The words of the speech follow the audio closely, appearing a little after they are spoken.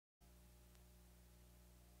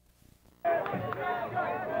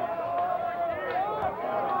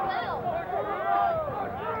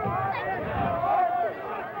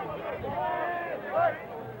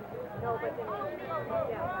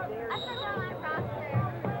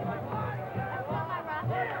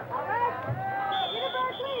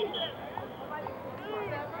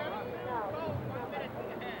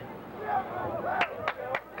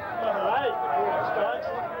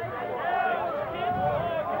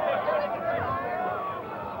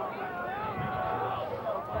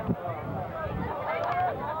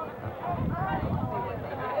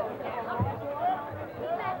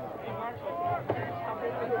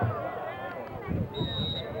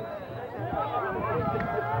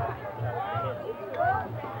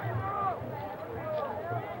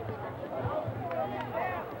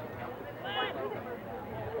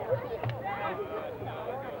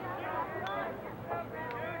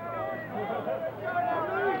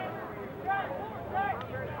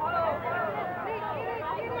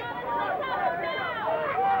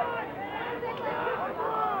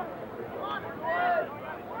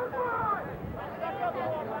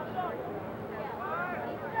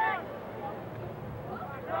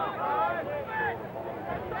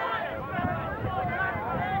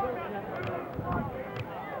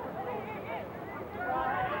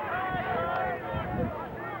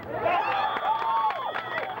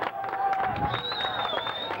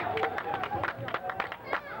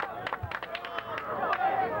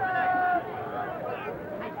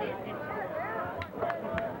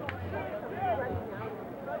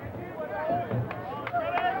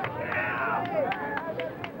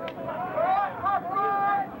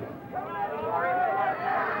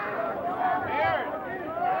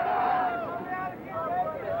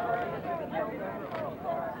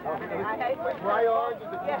Dry orange is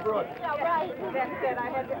the Yes, brook. yeah, right. Then said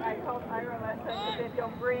I told Ira last time that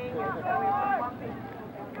don't bring, and so we were pumping.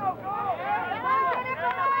 Go, go! Get it, Mike!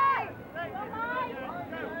 Get it!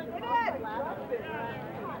 Get it!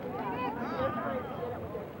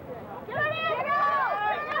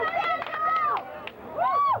 Go!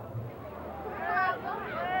 Woo! Get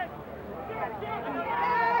back!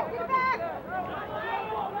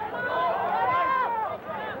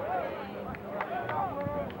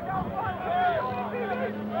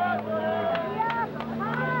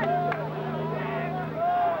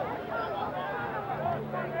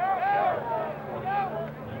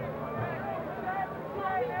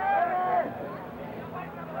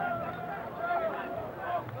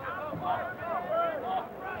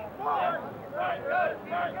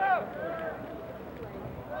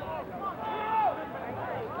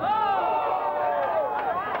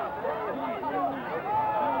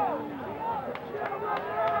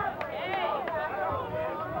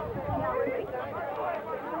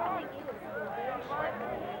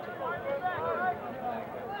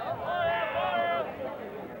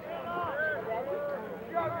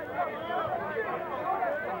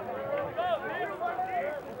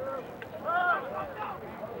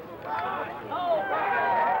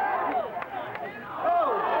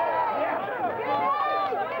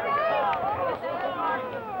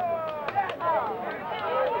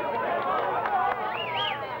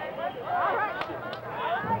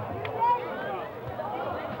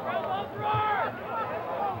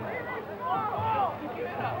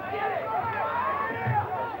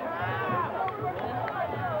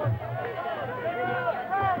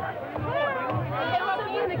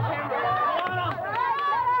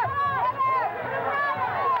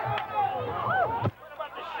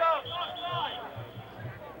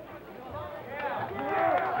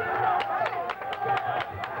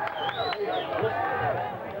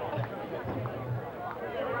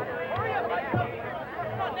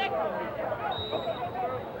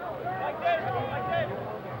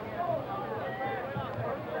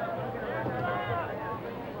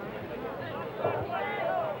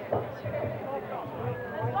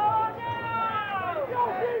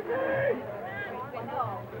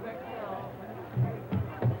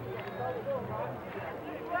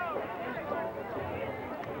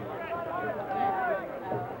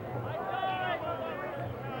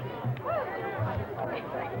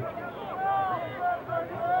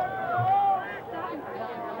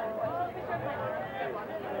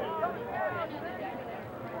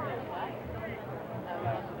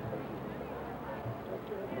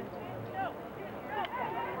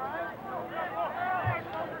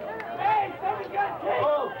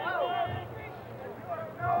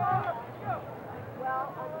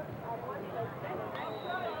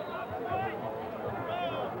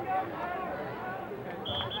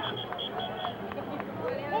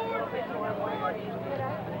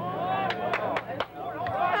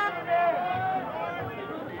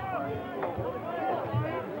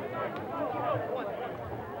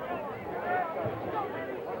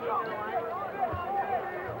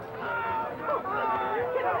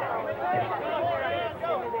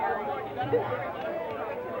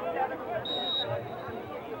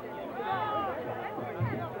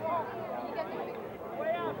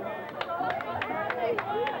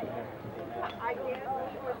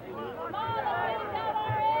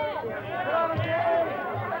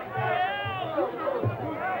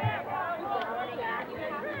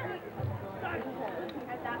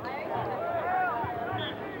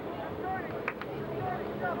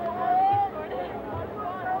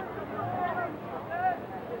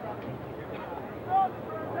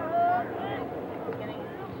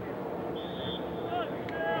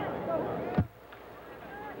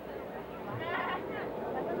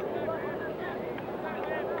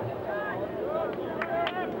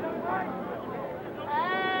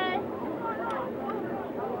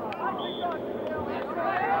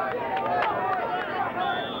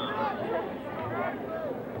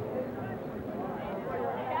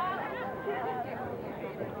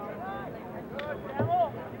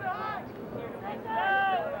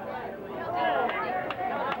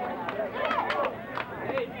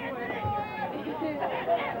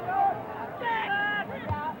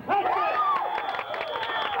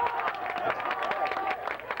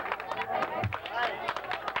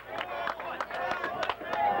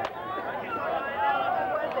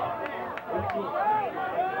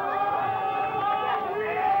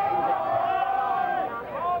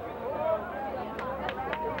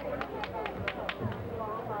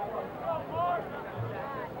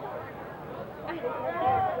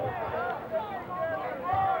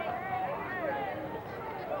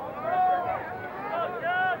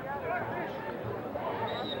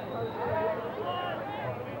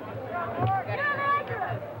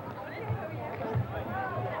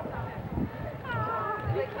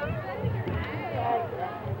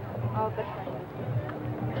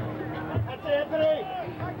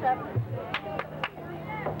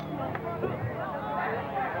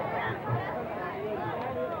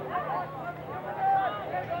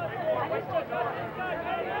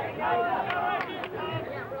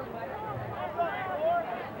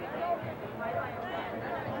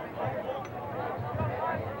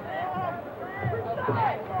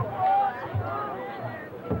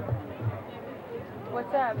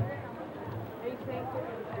 What's up? What do you think?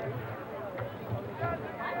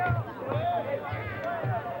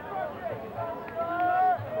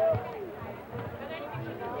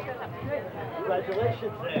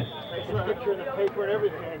 Congratulations, man. Nice picture in the paper and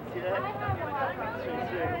everything. See that?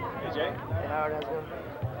 Hey, Jay. Howard, how's it going?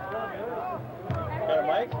 Got a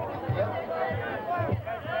mic?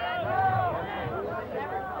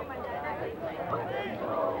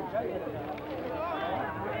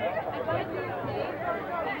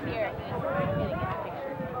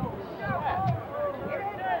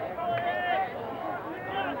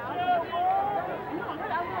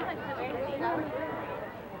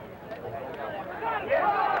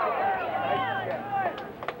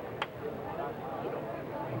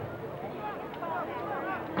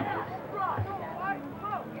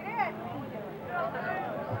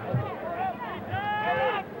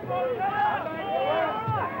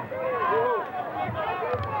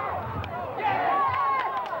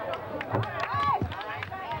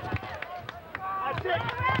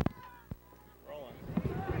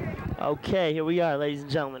 Okay, here we are, ladies and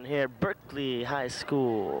gentlemen, here at Berkeley High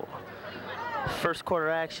School. First quarter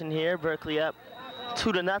action here, Berkeley up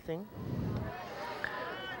 2-0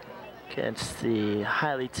 against the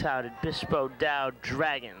highly touted Bishop O'Dowd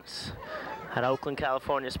Dragons out of Oakland,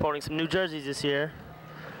 California, sporting some new jerseys this year.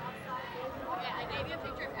 Yeah, I gave you a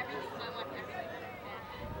picture of everything, so I want everything.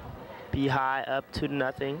 Be high up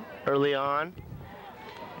 2-0 early on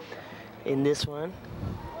in this one.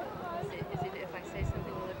 Is it if I say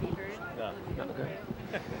something, will it be heard? No. Okay.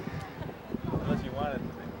 Unless you want it.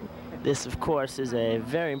 This, of course, is a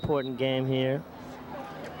very important game here.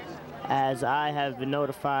 As I have been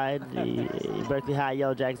notified, the Berkeley High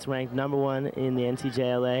Yellow Jackets ranked #1 in the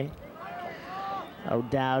NCJLA.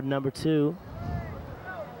 O'Dowd #2.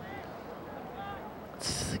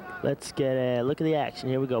 Let's get a look at the action.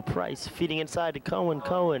 Here we go. Price feeding inside to Cohen.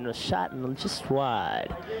 Cohen, a shot and just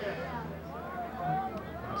wide.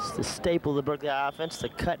 It's the staple of the Berkeley High offense, the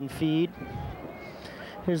cut and feed.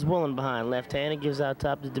 Here's Woolen behind, left-handed, gives out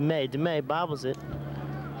top to DeMay. DeMay bobbles it.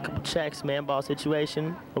 Couple checks, man ball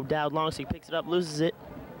situation. O'Dowd long stick picks it up, loses it.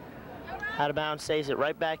 Out of bounds, saves it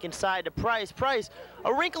right back inside to Price. Price,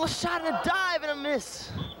 a wrinkle, a shot, and a dive, and a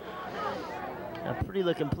miss. A pretty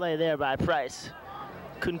looking play there by Price.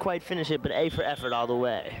 Couldn't quite finish it, but A for effort all the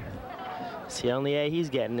way. It's the only A he's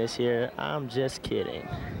getting this year. I'm just kidding.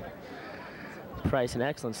 Price, an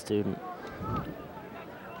excellent student.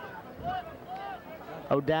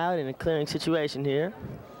 O'Dowd in a clearing situation here.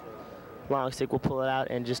 Long stick will pull it out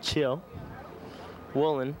and just chill.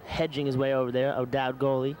 Woolen hedging his way over there. O'Dowd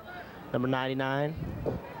goalie, number 99.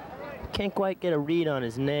 Can't quite get a read on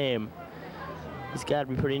his name. He's got to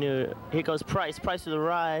be pretty new. Here goes Price. Price with a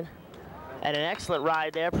ride. And an excellent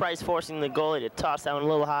ride there. Price forcing the goalie to toss that one a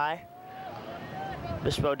little high.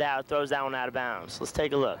 Bishop O'Dowd throws that one out of bounds. Let's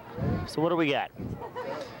take a look. So what do we got?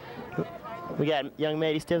 We got young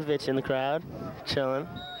Matey Stivovich in the crowd, chilling.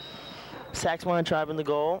 Sax Weintraub in the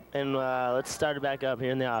goal, and let's start it back up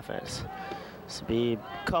here in the offense. This will be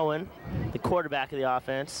Cohen, the quarterback of the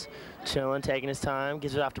offense, chilling, taking his time,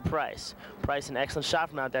 gives it off to Price. Price, an excellent shot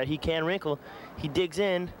from out there. He can wrinkle. He digs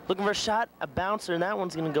in, looking for a shot, a bouncer, and that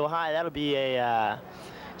one's going to go high. That'll be a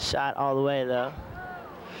shot all the way, though.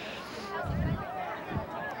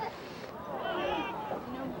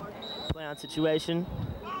 Play on situation.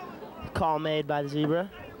 Call made by the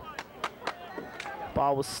Zebra.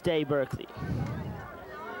 Ball will stay Berkeley.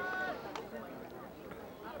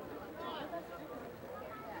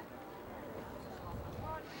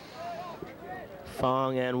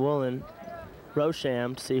 Fong and Woolen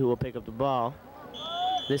Rosham to see who will pick up the ball.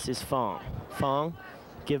 This is Fong. Fong,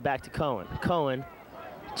 give back to Cohen. Cohen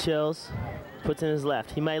chills, puts in his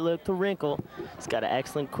left. He might look to wrinkle. He's got an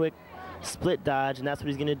excellent quick split dodge, and that's what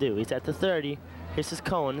he's going to do. He's at the 30. Here's his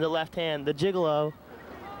Cohen, the left hand, the gigolo.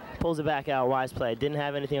 Pulls it back out, wise play. Didn't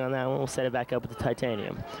have anything on that one. We'll set it back up with the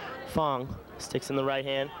titanium. Fong sticks in the right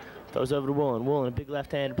hand, throws over to Woolen. Woolen, a big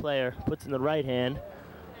left-handed player, puts in the right hand,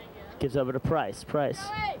 gives over to Price. Price,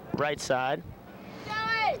 right side.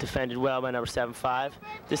 Defended well by number 7-5.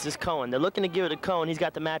 This is Cohen. They're looking to give it to Cohen. He's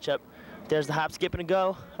got the matchup. There's the hop, skip, and a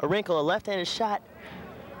go. A wrinkle, a left-handed shot.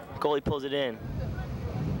 Goalie pulls it in.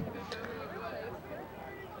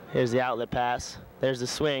 Here's the outlet pass. There's the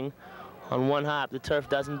swing. On one hop, the turf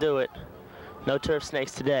doesn't do it. No turf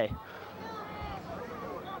snakes today.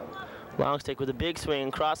 Long stick with a big swing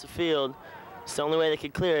across the field. It's the only way they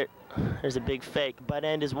could clear it. There's a big fake. Butt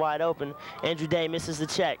end is wide open. Andrew Day misses the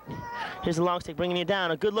check. Here's the long stick bringing it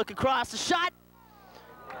down. A good look across. The shot.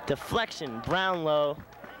 Deflection. Brownlow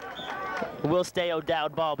Will stay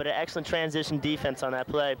O'Dowd ball, but an excellent transition defense on that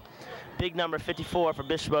play. Big number 54 for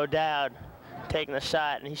Bishop O'Dowd taking the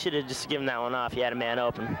shot, and he should have just given that one off. He had a man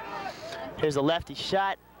open. Here's a lefty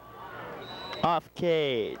shot. Off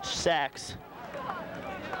cage. Sachs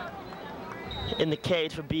in the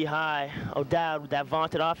cage for B-High. O'Dowd with that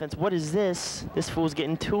vaunted offense. What is this? This fool's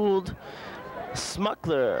getting tooled.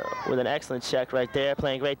 Smuckler with an excellent check right there,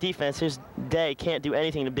 playing great defense. Here's Day, can't do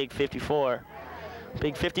anything to Big 54.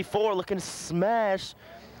 Big 54 looking to smash,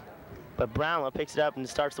 but Brownlow picks it up and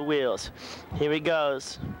starts the wheels. Here he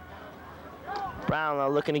goes. Brownlow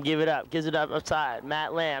looking to give it up, gives it up upside.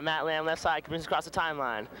 Matt Lamb left side, brings it across the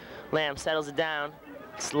timeline. Lamb settles it down.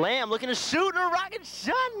 It's Lamb looking to shoot, and a rocket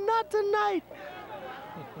shot, not tonight.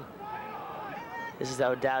 This is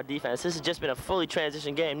O'Dowd defense. This has just been a fully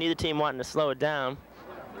transition game. Neither team wanting to slow it down.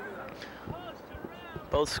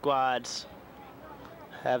 Both squads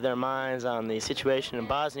have their minds on the situation in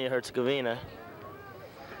Bosnia-Herzegovina.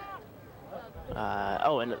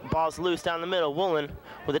 And the ball's loose down the middle. Woolen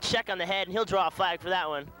with a check on the head, and he'll draw a flag for that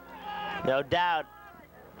one. No doubt,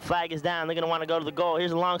 flag is down. They're going to want to go to the goal.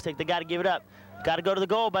 Here's a long stick. They got to give it up. Got to go to the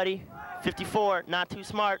goal, buddy. 54, not too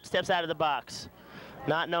smart, steps out of the box.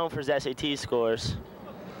 Not known for his SAT scores.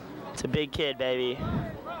 It's a big kid, baby.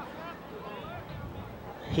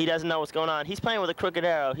 He doesn't know what's going on. He's playing with a crooked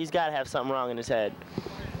arrow. He's got to have something wrong in his head.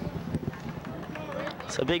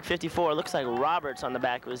 So Big 54, looks like Roberts on the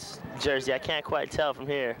back of his jersey. I can't quite tell from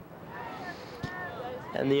here.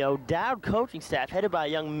 And the O'Dowd coaching staff, headed by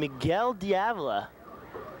young Miguel Diavola,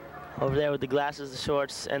 over there with the glasses, the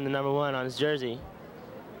shorts, and the number 1 on his jersey.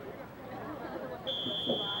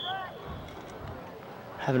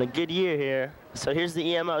 Having a good year here. So here's the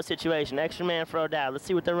EMO situation. Extra man for O'Dowd. Let's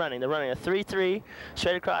see what they're running. They're running a 3-3,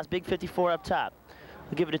 straight across, Big 54 up top.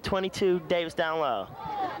 We'll give it a 22, Davis down low.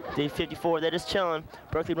 Big 54, they're just chilling.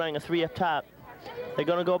 Berkeley running a 3 up top. They're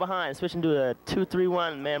gonna go behind, switching to a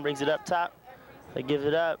 2-3-1. Man brings it up top. They give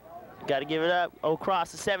it up. Gotta give it up.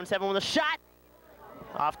 Cross the 7-7 with a shot.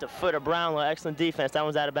 Off the foot of Brownlow. Excellent defense. That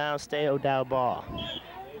one's out of bounds. Stay O'Dowd ball.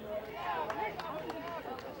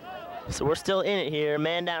 So we're still in it here.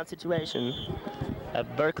 Man down situation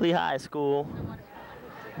at Berkeley High School.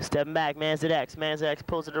 Stepping back, man's at X. Man's at X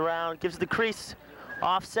pulls it around, gives it the crease.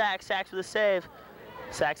 Off Sachs. Sachs with a save.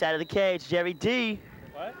 Sachs out of the cage. Jerry D.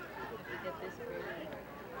 What?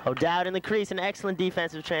 O'Dowd in the crease. An excellent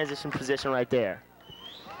defensive transition position right there.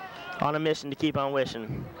 On a mission to keep on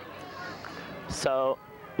wishing. So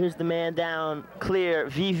here's the man down clear.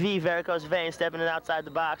 VV, varicose vein, stepping it outside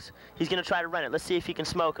the box. He's going to try to run it. Let's see if he can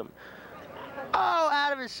smoke him. Oh,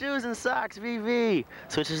 out of his shoes and socks, VV.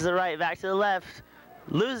 Switches to the right, back to the left.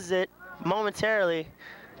 Loses it momentarily.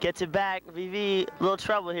 Gets it back. VV, a little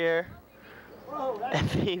trouble here. And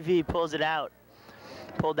VV pulls it out.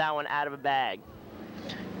 Pulled that one out of a bag.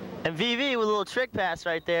 And VV with a little trick pass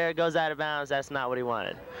right there. Goes out of bounds. That's not what he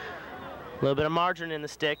wanted. A little bit of margarine in the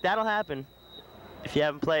stick. That'll happen. If you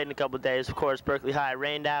haven't played in a couple of days, of course, Berkeley High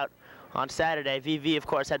rained out on Saturday. VV, of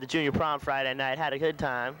course, had the junior prom Friday night. Had a good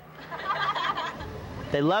time.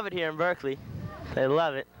 They love it here in Berkeley. They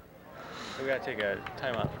love it. We gotta take a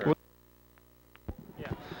timeout first.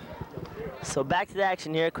 Yeah. So back to the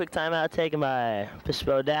action here. Quick timeout taken by Bishop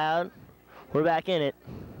O'Dowd. We're back in it.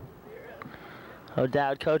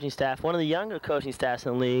 O'Dowd coaching staff. One of the younger coaching staffs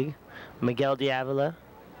in the league. Miguel Diavola,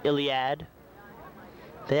 Iliad.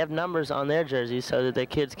 They have numbers on their jerseys so that their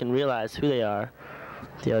kids can realize who they are.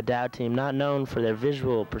 The O'Dowd team, not known for their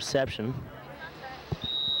visual perception.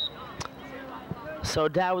 So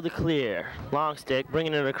O'Dowd with the clear. Long stick,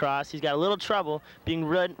 bringing it across. He's got a little trouble being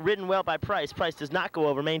ridden well by Price. Price does not go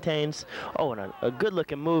over, maintains. Oh, and a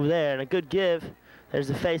good-looking move there and a good give. There's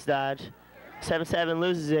the face dodge. 7-7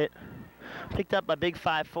 loses it. Picked up by Big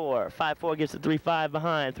 5-4. 5-4 gives the 3-5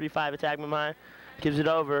 behind. 3-5 attack behind. Gives it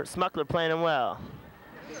over. Smuckler playing him well.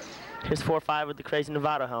 Here's 4-5 with the crazy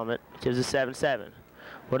Novato helmet. Gives a 7-7.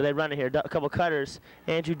 What are they running here? A couple cutters.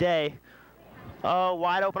 Andrew Day. Oh,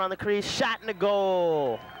 wide open on the crease. Shot in the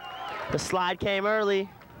goal. The slide came early.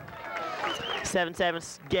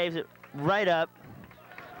 7-7 gave it right up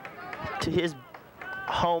to his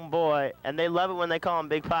homeboy. And they love it when they call him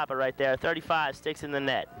Big Papa right there. 35 sticks in the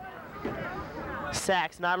net.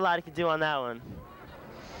 Sachs, not a lot he could do on that one.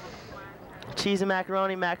 Cheese and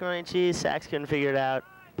macaroni, macaroni and cheese. Sachs couldn't figure it out.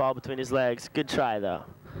 Ball between his legs. Good try, though.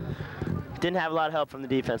 Didn't have a lot of help from the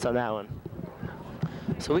defense on that one.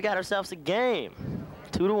 So we got ourselves a game.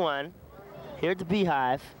 2-1 here at the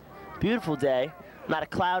Beehive. Beautiful day. Not a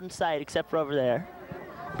cloud in sight except for over there.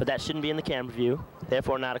 But that shouldn't be in the camera view.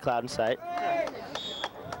 Therefore, not a cloud in sight. A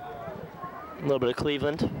little bit of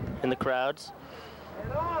Cleveland in the crowds.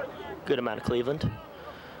 Good amount of Cleveland.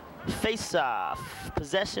 Face-off.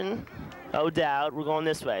 Possession. O'Dowd. We're going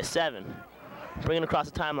this way. 7. Bringing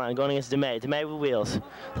across the timeline. Going against DeMay. DeMay with wheels.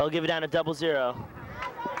 They'll give it down to 0-0.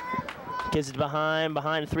 Gives it behind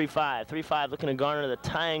 3-5. 3-5 looking to garner the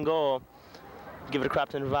tying goal. Give it a crop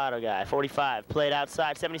to the Novato guy. 45. Played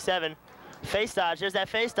outside. 77. Face dodge. There's that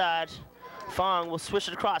face dodge. Fong will switch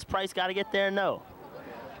it across. Price got to get there. No.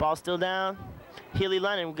 Ball still down. Healy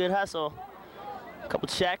London. Good hustle. Couple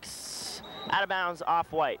checks. Out of bounds.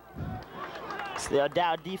 Off white. So the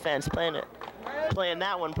O'Dowd defense playing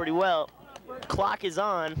that one pretty well. Clock is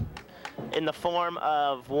on in the form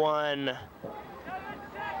of one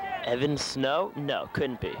Evan Snow? No,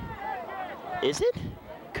 couldn't be. Is it?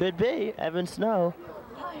 Could be. Evan Snow.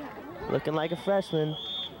 Looking like a freshman.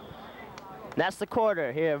 That's the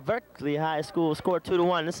quarter here at Berkeley High School. Scored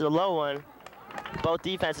 2-1. This is a low one. Both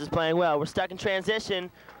defenses playing well. We're stuck in transition.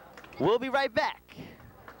 We'll be right back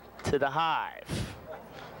to the Hive.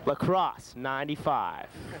 Lacrosse 95.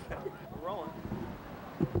 Rolling.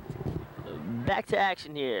 Back to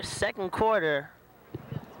action here. Second quarter.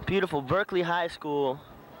 Beautiful Berkeley High School.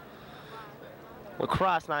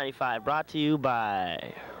 Lacrosse 95, brought to you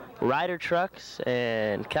by Ryder Trucks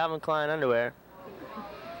and Calvin Klein Underwear.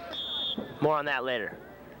 More on that later.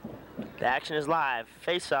 The action is live.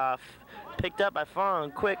 Face-off. Picked up by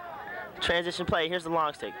Fong. Quick transition play. Here's the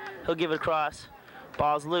long stick. He'll give it across.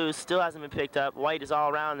 Ball's loose. Still hasn't been picked up. White is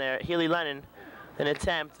all around there. Healy Lennon. An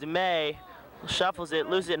attempt. DeMay shuffles it,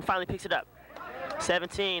 loses it, and finally picks it up.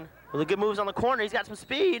 17. With the good moves on the corner. He's got some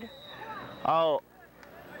speed. Oh,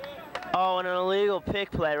 and an illegal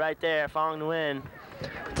pick play right there. Fong to win.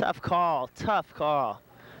 Tough call. Tough call.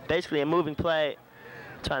 Basically a moving play.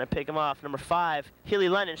 Trying to pick him off. Number 5. Healy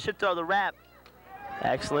London should throw the wrap.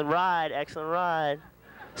 Excellent ride. Excellent ride.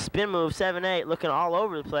 Spin move. 7-8. Looking all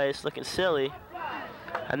over the place. Looking silly.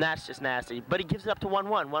 And that's just nasty. But he gives it up to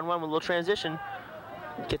 1-1. 1-1 with a little transition.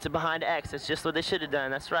 Gets it behind X. That's just what they should have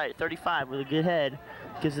done. That's right. 35 with a good head.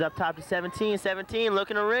 Gives it up top to 17. 17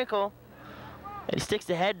 looking to wrinkle. And he sticks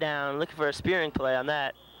the head down, looking for a spearing play on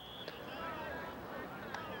that.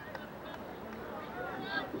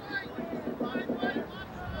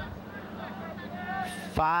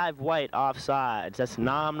 Five white offsides. That's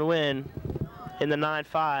Nam to win in the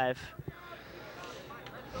 9-5.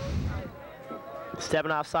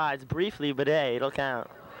 Stepping off sides briefly, but hey, it'll count.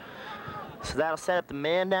 So that'll set up the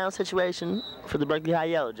man-down situation for the Berkeley High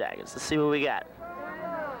Yellow Jackets. Let's see what we got.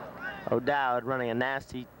 O'Dowd running a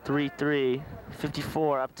nasty 3-3,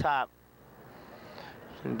 54 up top.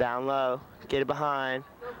 And down low, get it behind.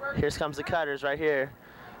 Here comes the Cutters right here.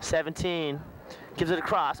 17, gives it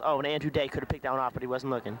across. Oh, and Andrew Day could have picked that one off, but he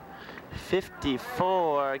wasn't looking.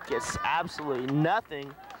 54 gets absolutely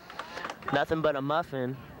nothing. Nothing but a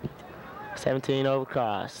muffin. 17 over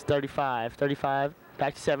cross. 35, 35,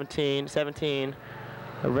 back to 17, 17.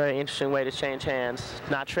 A very interesting way to change hands.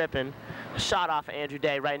 Not tripping. Shot off of Andrew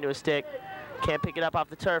Day right into his stick. Can't pick it up off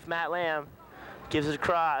the turf. Matt Lamb gives it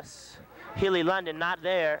across. Healy London not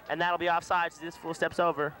there, and that'll be offside, so this fool steps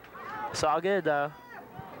over. It's all good, though.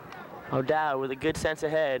 O'Dowd with a good sense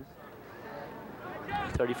of head.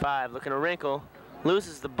 35 looking to wrinkle.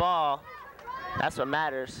 Loses the ball. That's what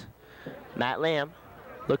matters. Matt Lamb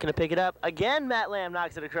looking to pick it up. Again, Matt Lamb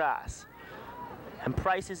knocks it across. And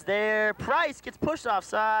Price is there. Price gets pushed off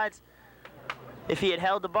sides. If he had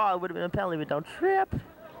held the ball, it would have been a penalty, but don't trip.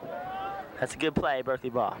 That's a good play, Berkeley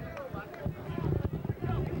ball.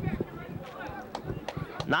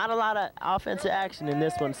 Not a lot of offensive action in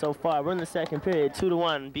this one so far. We're in the second period,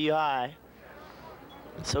 2-1, BU High.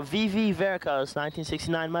 So VV Veracruz,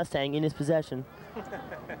 1969 Mustang in his possession.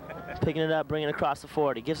 Picking it up, bringing it across the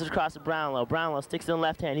 40. Gives it across to Brownlow. Brownlow sticks it in the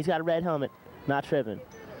left hand. He's got a red helmet. Not tripping.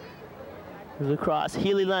 Moves across.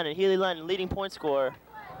 Healy London. Healy London, leading point scorer.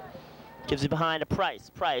 Gives it behind to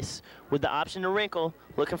Price. Price with the option to wrinkle.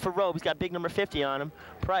 Looking for Robe. He's got big number 50 on him.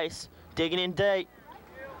 Price digging in deep.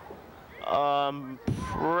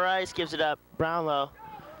 Price gives it up. Brownlow.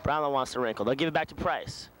 Brownlow wants to wrinkle. They'll give it back to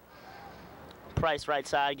Price. Price right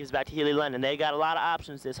side gives it back to Healy London. They got a lot of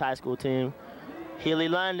options, this high school team. Healy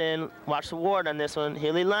London, watch the ward on this one.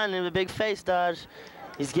 Healy London with a big face dodge.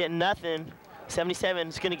 He's getting nothing. 77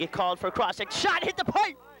 is going to get called for a cross check. Shot hit the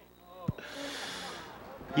pipe.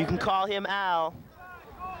 You can call him Al.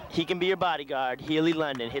 He can be your bodyguard. Healy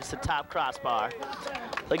London hits the top crossbar.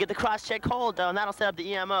 Look at the cross check hold though, and that'll set up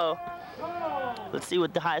the EMO. Let's see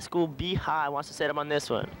what the high school B High wants to set up on this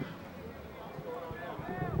one.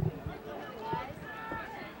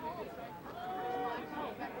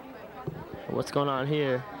 What's going on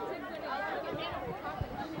here?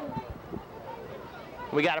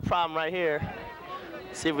 We got a problem right here.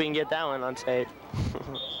 See if we can get that one on tape.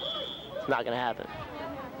 It's not gonna happen.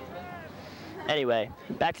 Anyway,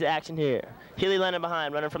 back to the action here. Healy Lennon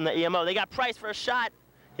behind, running from the EMO. They got Price for a shot.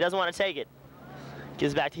 He doesn't want to take it.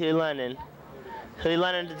 Gives back to Healy Lennon. Healy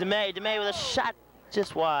Lennon to DeMay. DeMay with a shot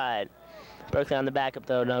just wide. Berkeley on the backup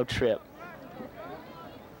though, no trip.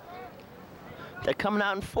 They're coming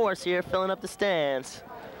out in force here, filling up the stands.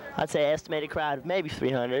 I'd say estimated crowd of maybe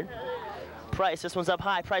 300. Price, this one's up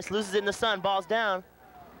high. Price loses it in the sun, ball's down.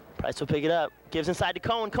 Price will pick it up, gives inside to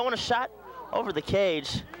Cohen. Cohen a shot over the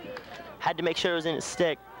cage. Had to make sure it was in his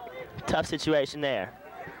stick. Tough situation there.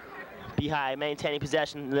 Beehive maintaining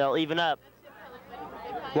possession, they'll even up.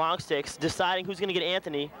 Long sticks, deciding who's gonna get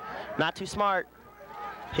Anthony. Not too smart.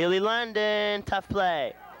 Healy London, tough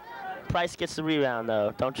play. Price gets the rebound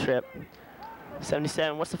though, don't trip.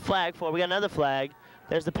 77, what's the flag for? We got another flag.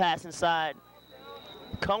 There's the pass inside.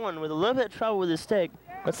 Cohen with a little bit of trouble with his stick.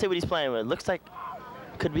 Let's see what he's playing with. Looks like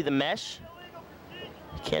could be the mesh.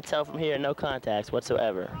 Can't tell from here, no contacts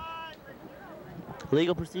whatsoever.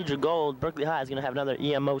 Legal procedure gold. Berkeley High is going to have another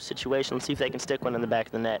EMO situation. Let's see if they can stick one in the back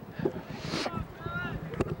of the net.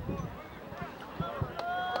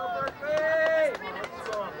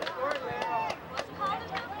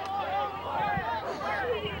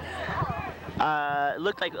 It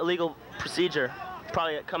looked like illegal procedure.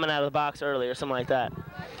 Probably coming out of the box early or something like that.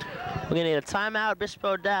 We're going to need a timeout, Bishop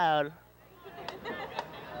O'Dowd.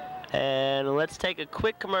 And let's take a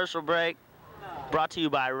quick commercial break. Brought to you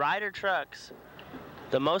by Ryder Trucks.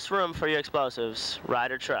 The most room for your explosives,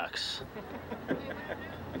 Ryder Trucks.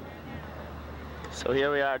 So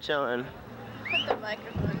here we are chilling. Put the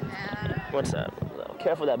microphone down. What's up?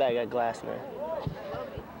 Careful with that bag, got glass in there.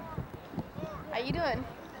 How you doing?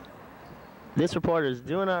 This reporter's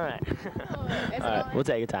doing all right. Oh, All right, we'll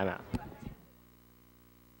take a timeout.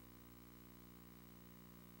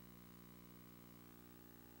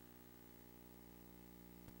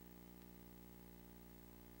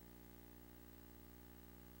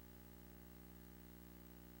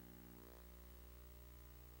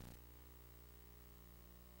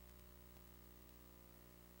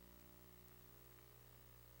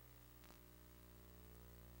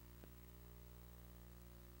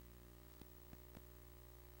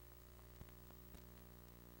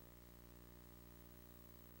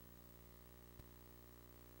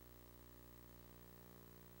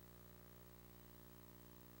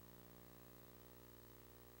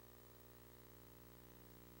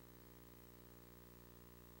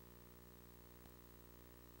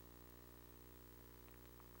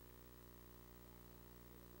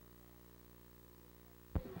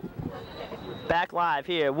 Back live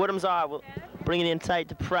here. Woodham's will bring it in tight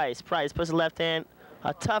to Price. Price puts the left hand.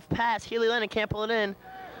 A tough pass. Healy Lennon can't pull it in.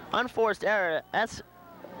 Unforced error. That's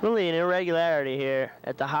really an irregularity here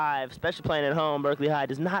at the Hive, especially playing at home. Berkeley High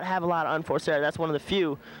does not have a lot of unforced error. That's one of the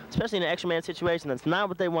few, especially in an extra man situation. That's not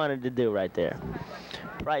what they wanted to do right there.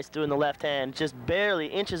 Price doing the left hand, just barely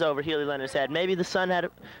inches over Healy Lennon's head. Maybe the sun had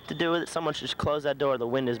to do with it. Someone should just close that door. The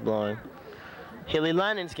wind is blowing. Healy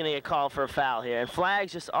Lennon's going to get called for a foul here, and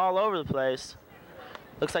flags just all over the place.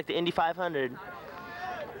 Looks like the Indy 500.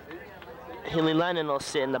 Healy Lennon will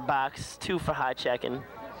sit in the box, 2 for high checking.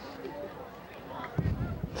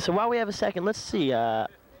 So while we have a second, let's see.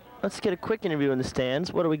 Let's get a quick interview in the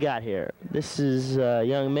stands. What do we got here? This is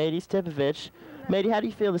young Mady Stipovich. Mady, how do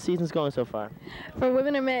you feel the season's going so far? For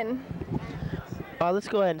women or men? Let's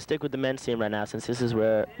go ahead and stick with the men's team right now, since this is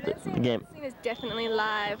where the game. The team is definitely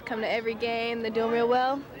live. Come to every game. They're doing real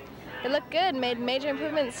well. They look good. Made major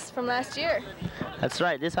improvements from last year. That's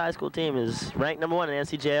right. This high school team is ranked #1 in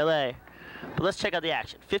NCJLA. But let's check out the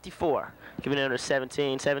action. 54, giving it under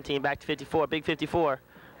 17. 17 back to 54. Big 54.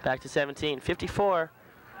 Back to 17. 54.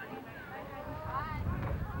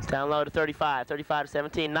 It's down low to 35. 35 to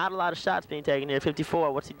 17. Not a lot of shots being taken here.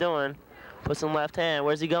 54. What's he doing? Puts some left hand.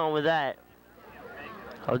 Where's he going with that?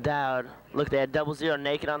 O'Dowd. Look, they had 0-0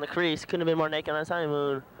 naked on the crease. Couldn't have been more naked on his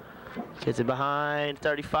honeymoon. Gets it behind.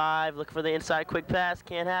 35. Looking for the inside quick pass.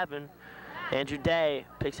 Can't happen. Andrew Day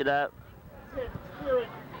picks it up.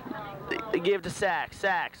 They give to Sachs.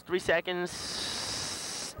 Sachs. 3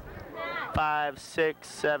 seconds. 5, 6,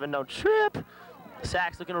 7. No trip.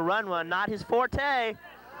 Sachs looking to run one. Not his forte.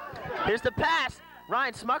 Here's the pass.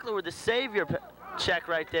 Ryan Smuckler with the savior check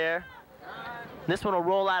right there. This one will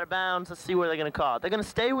roll out of bounds. Let's see where they're going to call it. They're going to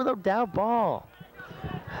stay with O'Dowd ball.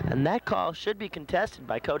 And that call should be contested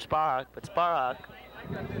by Coach Sparhawk, but Sparhawk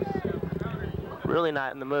really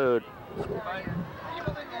not in the mood.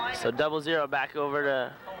 So 0-0 back over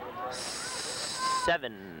to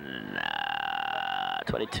 7.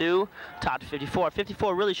 22, top to 54.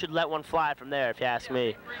 54 really should let one fly from there, if you ask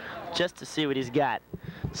me. just to see what he's got.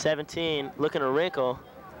 17 looking to wrinkle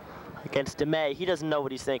against DeMay. He doesn't know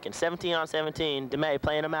what he's thinking. 17 on 17. DeMay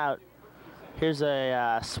playing him out. Here's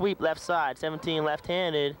a sweep left side. 17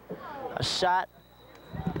 left-handed. A shot.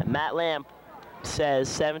 And Matt Lamb says,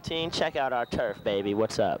 17, check out our turf, baby.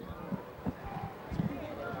 What's up?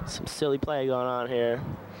 Some silly play going on here.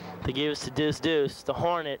 They give us to Deuce. The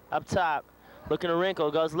Hornet up top. Looking to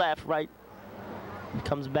wrinkle. Goes left, right.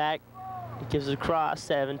 Comes back. Gives it across.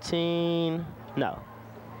 17. No.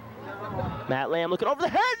 Matt Lamb looking over the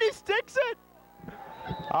head, and he sticks it!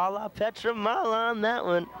 A la Petra Mala on that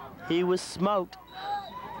one. He was smoked.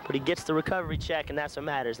 But he gets the recovery check, and that's what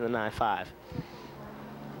matters in the 9-5.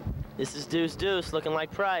 This is Deuce looking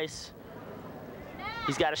like Price.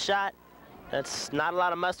 He's got a shot. That's not a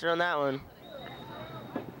lot of mustard on that one.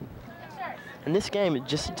 And this game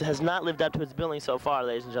just has not lived up to its billing so far,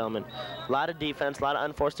 ladies and gentlemen. A lot of defense, a lot of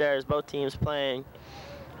unforced errors. Both teams playing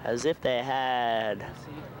as if they had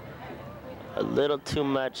a little too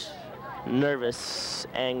much nervous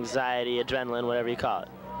anxiety, adrenaline, whatever you call it.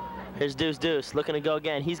 Here's Deuce looking to go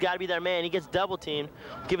again. He's got to be their man. He gets double teamed.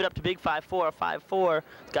 Give it up to big 5'4". 5'4".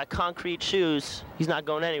 He's got concrete shoes. He's not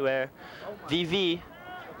going anywhere. VV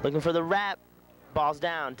looking for the wrap. Ball's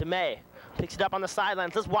down. DeMay picks it up on the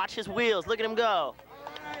sidelines. Let's watch his wheels. Look at him go.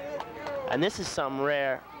 And this is some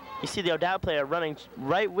rare. You see the O'Dowd player running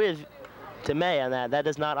right with DeMay on that. That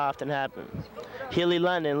does not often happen. Healy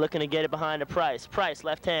London looking to get it behind to Price. Price,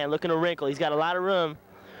 left hand, looking to wrinkle. He's got a lot of room.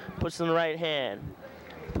 Puts it in the right hand.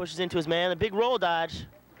 Pushes into his man. A big roll dodge.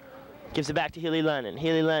 Gives it back to Healy London.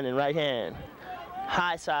 Healy London, right hand.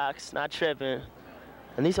 High socks, not tripping.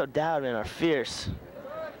 And these O'Dowd men are fierce.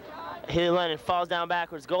 Healy London falls down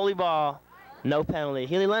backwards. Goalie ball. No penalty.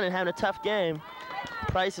 Healy London having a tough game.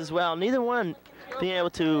 Price as well. Neither one being able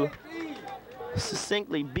to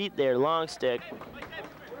succinctly beat their long stick.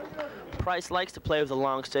 Price likes to play with a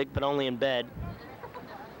long stick, but only in bed.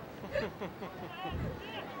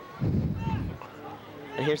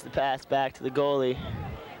 And here's the pass back to the goalie.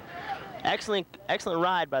 Excellent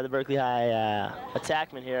ride by the Berkeley High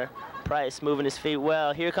attackman here. Price moving his feet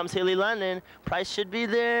well. Here comes Healy London. Price should be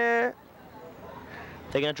there.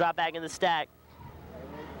 They're going to drop back in the stack.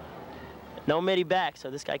 No midi back,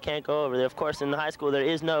 so this guy can't go over there. Of course, in the high school, there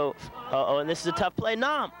is no... and this is a tough play.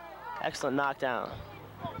 Nom! Excellent knockdown.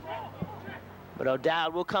 But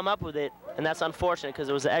O'Dowd will come up with it, and that's unfortunate because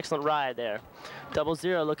it was an excellent ride there.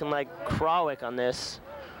 0-0 looking like Krawick on this.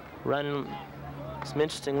 Running some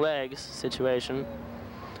interesting legs situation.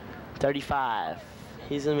 35.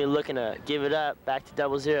 He's going to be looking to give it up back to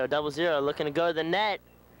 0-0. 0-0 looking to go to the net.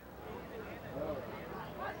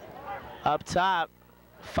 Up top.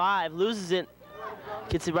 5 loses it.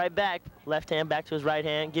 Gets it right back. Left hand back to his right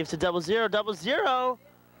hand. Gives to 0-0. 0-0.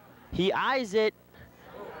 He eyes it.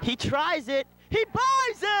 He tries it. He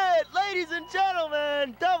buys it! Ladies and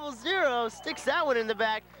gentlemen, 0-0 sticks that one in the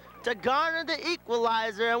back to garner the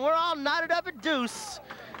equalizer, and we're all knotted up at deuce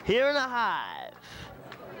here in the Hive.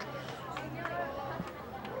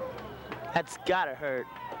 That's gotta hurt.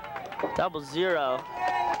 0-0.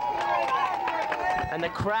 And the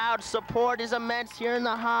crowd support is immense here in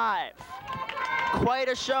the Hive. Quite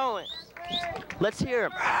a showing. Let's hear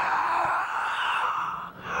them.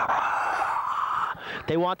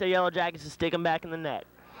 They want their Yellow Jackets to stick them back in the net.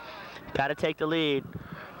 Got to take the lead.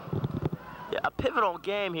 Yeah, a pivotal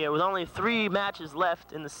game here with only 3 matches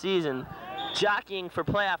left in the season. Jockeying for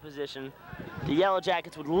playoff position. The Yellow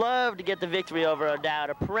Jackets would love to get the victory over O'Dowd,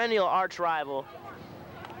 a perennial arch rival.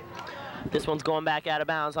 This one's going back out of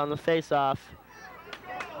bounds on the face-off.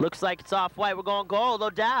 Looks like it's off-white. We're going goal.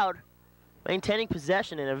 O'Dowd maintaining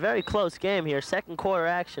possession in a very close game here. Second quarter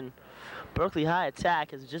action. Berkeley High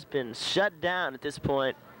attack has just been shut down at this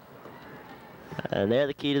point. And they're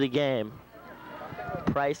the key to the game.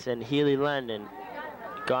 Price and Healy London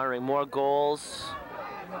garnering more goals.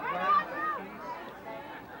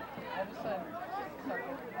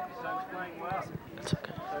 It's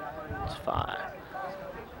okay. It's fine.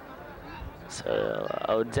 So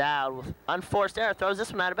O'Dowd with unforced error throws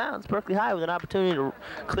this one out of bounds. Berkeley High with an opportunity to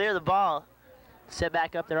clear the ball, set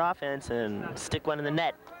back up their offense, and stick one in the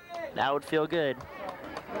net. That would feel good.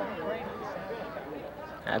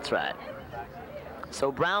 That's right.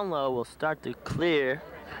 So Brownlow will start to clear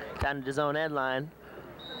down to his own end line.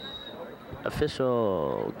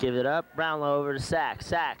 Official give it up. Brownlow over to Sachs.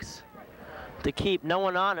 Sachs to keep. No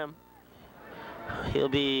one on him. He'll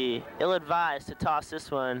be ill-advised to toss this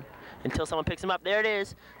one until someone picks him up. There it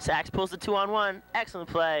is. Sachs pulls the 2-on-1. Excellent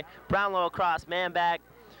play. Brownlow across, man back.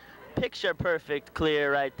 Picture perfect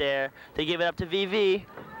clear right there. They give it up to VV.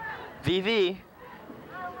 VV.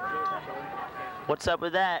 What's up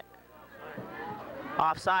with that?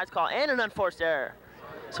 Offsides call and an unforced error.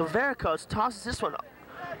 So Veracruz tosses this one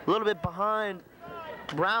a little bit behind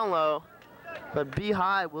Brownlow, but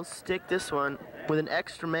B-High will stick this one with an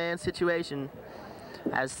extra man situation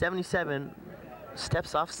as 77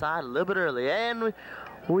 steps offside a little bit early. And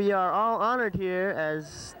we are all honored here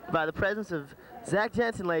as by the presence of Zach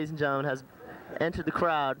Jensen, ladies and gentlemen, has entered the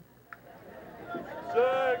crowd.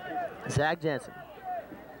 Zach Jensen.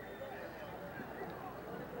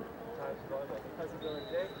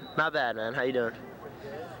 Not bad, man. How you doing?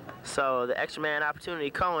 So the extra man opportunity,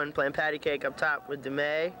 Cohen playing patty cake up top with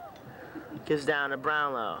DeMay. Gives down to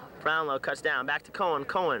Brownlow. Brownlow cuts down. Back to Cohen.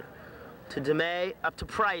 Cohen to DeMay. Up to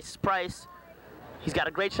Price. Price. He's got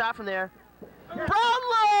a great shot from there.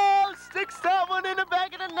 Brownlow sticks that one in the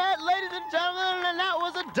back of the net, ladies and gentlemen, and that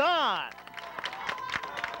was a dot.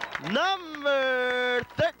 Number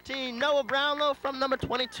 13, Noah Brownlow from number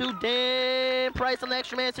 22, Dan Price on the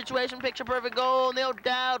extra man situation. Picture perfect goal, no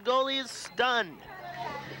doubt. Goalie is stunned.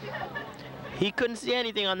 He couldn't see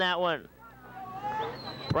anything on that one.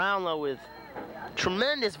 Brownlow with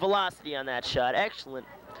tremendous velocity on that shot. Excellent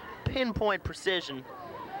pinpoint precision.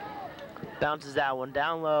 Bounces that one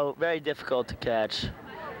down low. Very difficult to catch.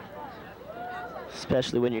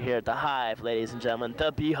 Especially when you're here at the Hive, ladies and gentlemen.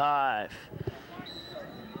 The Beehive.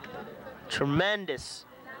 Tremendous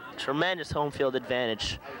home field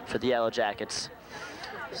advantage for the Yellow Jackets.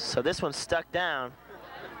 So this one's stuck down.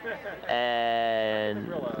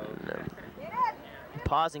 And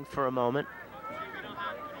pausing for a moment.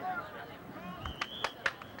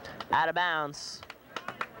 Out of bounds.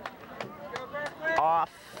 Off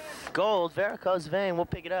goal. Veracruz Vane will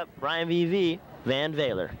pick it up. Ryan VV, Van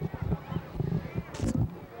Valer.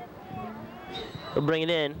 He'll bring it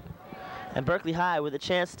in. And Berkeley High with a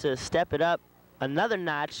chance to step it up another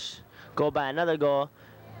notch. Goal by another goal.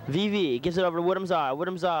 VV gives it over to Woodhamzar.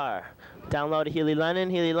 Woodhamzar down low to Healy London.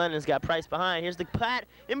 Healy London's got Price behind. Here's the pat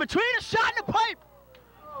in between, a shot in the pipe.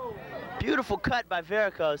 Beautiful cut by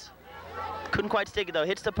Veracruz. Couldn't quite stick it though.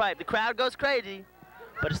 Hits the pipe. The crowd goes crazy,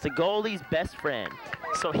 but it's the goalie's best friend.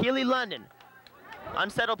 So Healy London,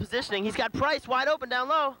 unsettled positioning. He's got Price wide open down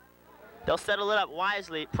low. They'll settle it up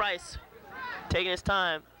wisely. Price taking his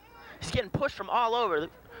time. He's getting pushed from all over,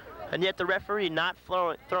 and yet the referee not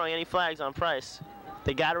throwing any flags on Price.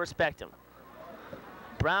 They got to respect him.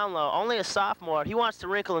 Brownlow, only a sophomore. He wants to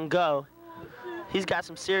wrinkle and go. He's got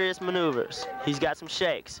some serious maneuvers. He's got some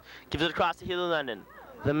shakes. Gives it across to Healy London,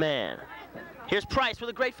 the man. Here's Price with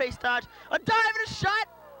a great face dodge. A dive and a shot,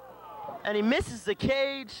 and he misses the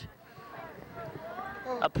cage.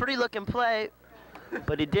 A pretty looking play,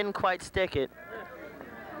 but he didn't quite stick it.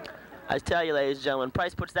 I tell you, ladies and gentlemen,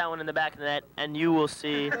 Price puts that one in the back of the net, and you will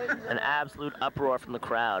see an absolute uproar from the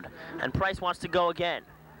crowd. And Price wants to go again.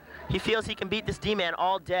 He feels he can beat this D-man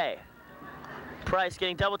all day. Price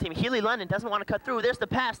getting double teamed. Healy London doesn't want to cut through. There's the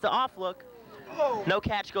pass, the off look. No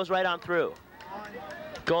catch, goes right on through.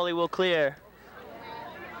 Goalie will clear.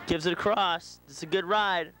 Gives it across. This is a good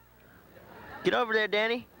ride. Get over there,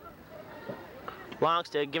 Danny.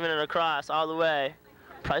 Longstick giving it across all the way.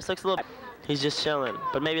 Price looks a little... He's just chilling,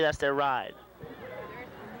 but maybe that's their ride.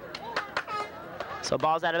 So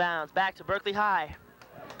ball's out of bounds. Back to Berkeley High.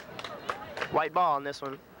 White ball on this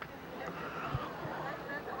one.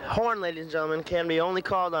 Horn, ladies and gentlemen, can be only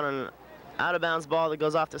called on an out-of-bounds ball that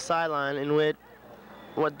goes off the sideline, in which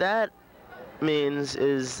what that means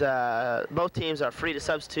is both teams are free to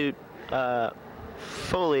substitute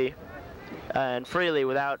fully and freely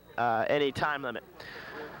without any time limit.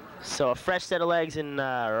 So a fresh set of legs, and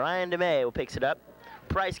Ryan DeMay will picks it up.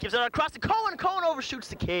 Price gives it across to Cohen. Cohen overshoots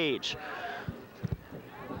the cage.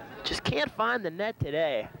 Just can't find the net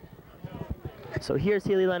today. So here's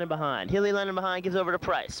Healy London behind. Healy London behind, gives over to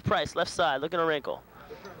Price. Price, left side, looking to wrinkle.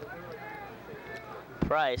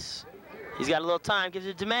 Price, he's got a little time, gives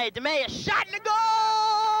it to DeMay. DeMay, a shot in the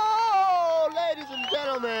goal! Ladies and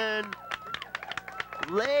gentlemen.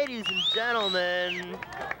 Ladies and gentlemen.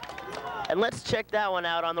 And let's check that one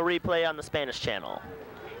out on the replay on the Spanish channel.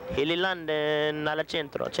 Healy London, alla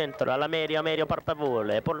centro, alla medio, por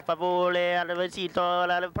favore, al vasito,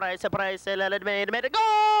 alla Price, alla DeMay,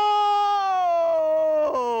 goal!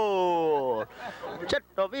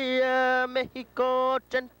 Centro via, Mexico,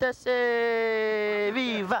 Centese,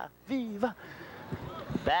 viva, viva.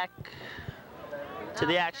 Back to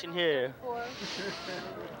the action here.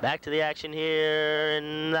 Back to the action here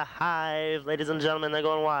in the Hive. Ladies and gentlemen, they're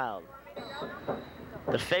going wild.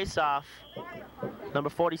 The face-off, number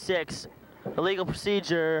 46, illegal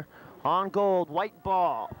procedure, on gold, white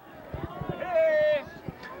ball.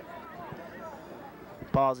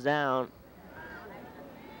 Ball's down.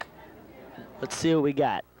 Let's see what we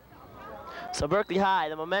got. So Berkeley High,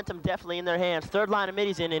 the momentum definitely in their hands. Third line of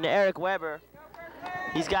middies in Eric Weber.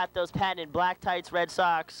 He's got those patented black tights, red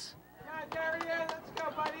socks. Let's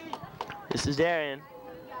go, buddy. This is Darian.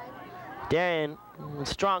 Darian,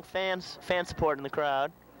 strong fan support in the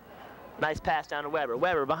crowd. Nice pass down to Weber.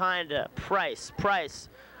 Weber behind Price. Price,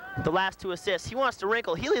 the last 2 assists. He wants to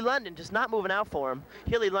wrinkle. Healy London just not moving out for him.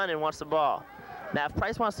 Healy London wants the ball. Now, if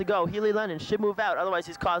Price wants to go, Healy London should move out. Otherwise,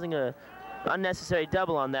 he's causing a unnecessary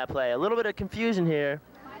double on that play. A little bit of confusion here.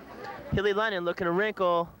 Healy London looking to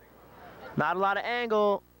wrinkle. Not a lot of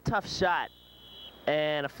angle. Tough shot.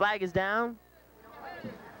 And a flag is down.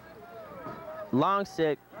 Long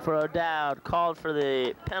stick for O'Dowd. Called for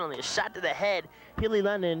the penalty. A shot to the head. Healy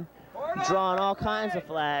London drawing all kinds of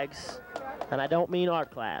flags. And I don't mean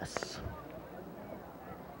art class.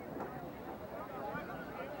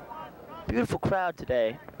 Beautiful crowd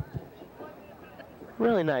today.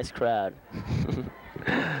 Really nice crowd.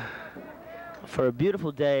 For a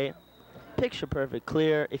beautiful day, picture perfect,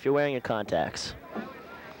 clear if you're wearing your contacts.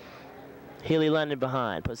 Healy London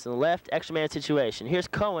behind, puts in the left, extra man situation. Here's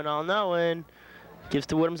Cohen, all knowing, gives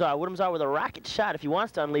to Woodhamzar. Woodhamzar with a rocket shot if he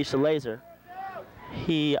wants to unleash the laser.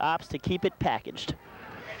 He opts to keep it packaged.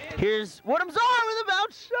 Here's Woodhamzar with a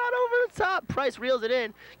bounce shot over the top. Price reels it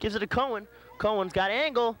in, gives it to Cohen. Cohen's got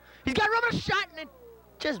angle. He's got room on a shot, and it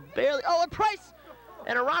just barely. Oh, and Price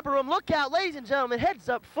and a romper room. Look out, ladies and gentlemen. Heads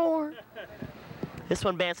up 4. This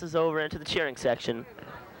one bounces over into the cheering section.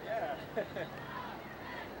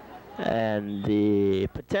 And the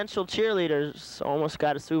potential cheerleaders almost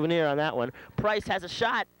got a souvenir on that one. Price has a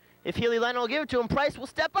shot. If Healy London will give it to him, Price will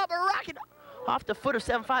step up and rocket off the foot of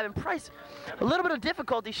 7'5". And Price, a little bit of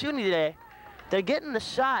difficulty shooting today. They're getting the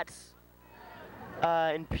shots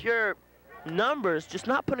in pure numbers, just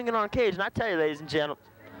not putting it on cage. And I tell you, ladies and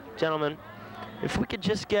gentlemen, if we could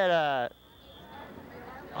just get a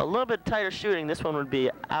little bit tighter shooting, this one would be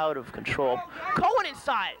out of control. Cohen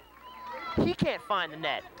inside. He can't find the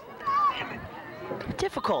net.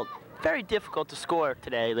 Difficult, very difficult to score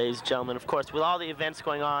today, ladies and gentlemen. Of course, with all the events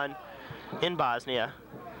going on in Bosnia,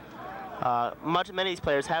 many of these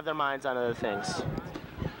players have their minds on other things.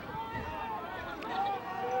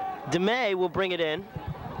 DeMay will bring it in.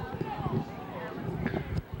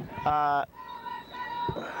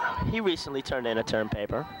 He recently turned in a term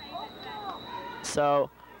paper.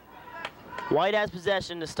 So, White has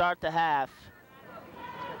possession to start the half.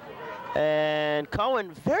 And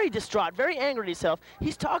Cohen, very distraught, very angry at himself.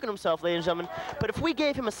 He's talking to himself, ladies and gentlemen. But if we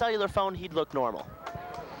gave him a cellular phone, he'd look normal.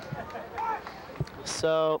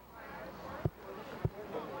 So,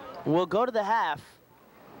 we'll go to the half.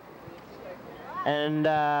 And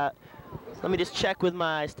let me just check with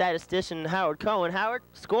my statistician, Howard Cohen. Howard,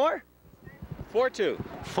 score? 4-2.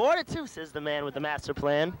 4-2, says the man with the master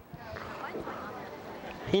plan.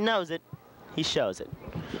 He knows it. He shows it.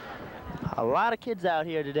 A lot of kids out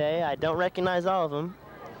here today. I don't recognize all of them.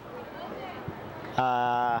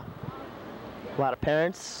 A lot of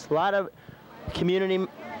parents, a lot of community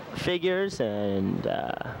figures, and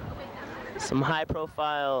some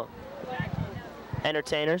high-profile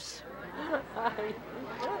entertainers.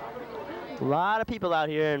 A lot of people out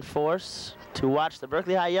here in force to watch the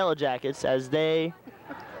Berkeley High Yellow Jackets as they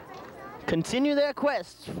continue their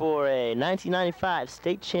quest for a 1995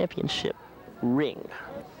 state championship ring.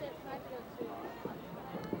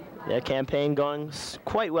 Their campaign going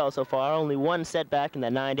quite well so far. Only one setback in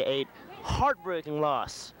that 9-8 heartbreaking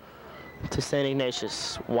loss to St.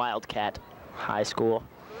 Ignatius Wildcat High School.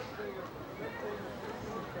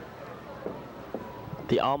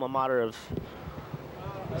 The alma mater of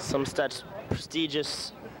some such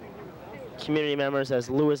prestigious community members as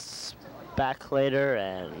Louis Backlater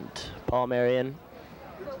and Paul Marion.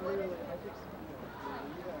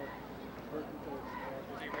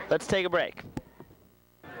 Let's take a break.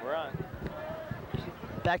 We're on.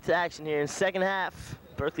 Back to action here in second half.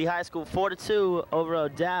 Berkeley High School 4-2 over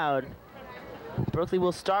O'Dowd. Berkeley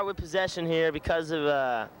will start with possession here because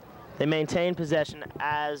of they maintain possession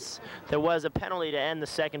as there was a penalty to end the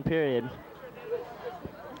second period.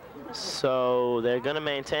 So they're going to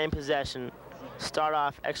maintain possession, start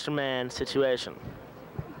off extra man situation.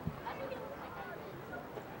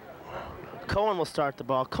 Cohen will start the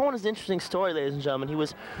ball. Cohen is an interesting story, ladies and gentlemen. He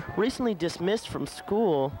was recently dismissed from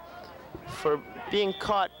school for being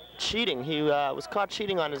caught cheating. He was caught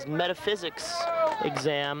cheating on his metaphysics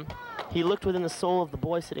exam. He looked within the soul of the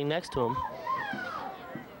boy sitting next to him.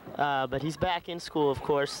 But he's back in school, of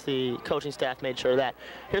course. The coaching staff made sure of that.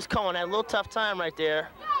 Here's Cohen, had a little tough time right there.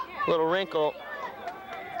 A little wrinkle.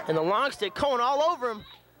 And the long stick, Cohen all over him.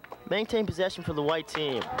 Maintain possession for the white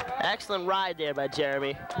team. Excellent ride there by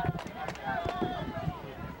Jeremy.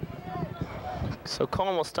 So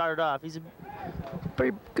Cohen will start it off. He's a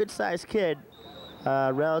pretty good-sized kid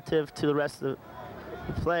relative to the rest of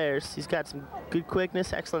the players. He's got some good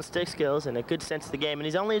quickness, excellent stick skills, and a good sense of the game, and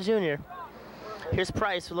he's only a junior. Here's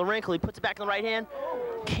Price with a wrinkle. He puts it back in the right hand.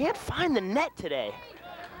 Can't find the net today.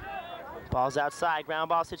 Ball's outside, ground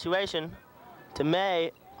ball situation. To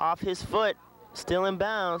May, off his foot, still in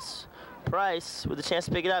bounds. Price with a chance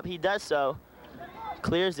to pick it up. He does so.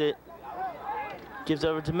 Clears it. Gives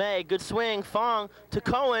over to May. Good swing. Fong to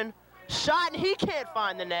Cohen. Shot, and he can't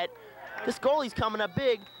find the net. This goalie's coming up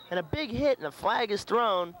big, and a big hit, and a flag is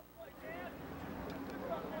thrown.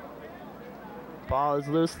 Ball is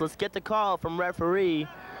loose. Let's get the call from referee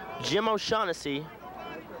Jim O'Shaughnessy.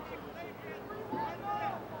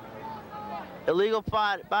 Illegal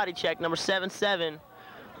body check, number 7-7.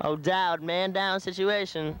 O'Dowd, man down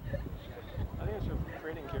situation. I think it's for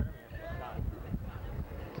trading care.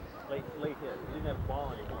 Late hit. He didn't have the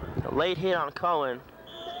ball anymore. A late hit on Cohen.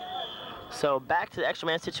 So back to the extra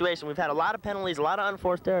man situation. We've had a lot of penalties, a lot of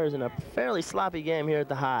unforced errors, and a fairly sloppy game here at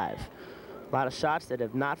the Hive. A lot of shots that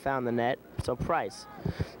have not found the net. So Price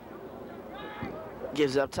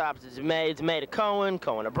gives up top to DeMay to Cohen,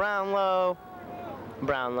 Cohen to Brownlow.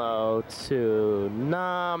 Brownlow to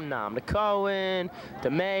Nom to Cohen,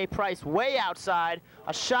 DeMay, Price way outside.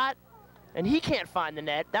 A shot, and he can't find the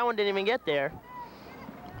net. That one didn't even get there.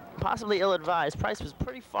 Possibly ill-advised. Price was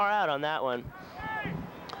pretty far out on that one.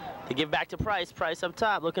 They give back to Price. Price up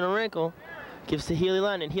top, looking to wrinkle. Gives to Healy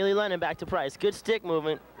London. Healy London back to Price. Good stick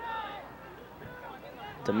movement.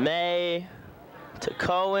 DeMay to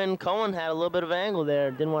Cohen. Cohen had a little bit of angle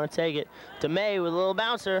there. Didn't want to take it. DeMay with a little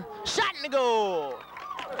bouncer. Shot in the goal!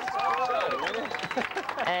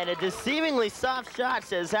 And a deceivingly soft shot,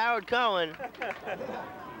 says Howard Cohen.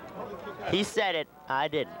 He said it. I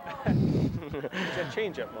didn't. It's a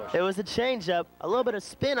change-up motion. It was a change-up. A little bit of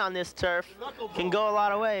spin on this turf can go a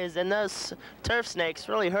lot of ways, and those turf snakes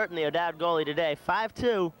really hurting the O'Dowd goalie today.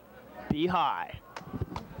 5-2, be high.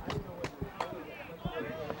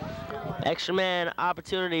 Extra man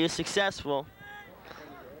opportunity is successful.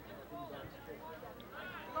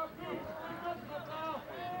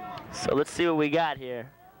 So let's see what we got here.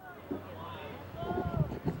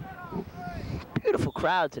 Beautiful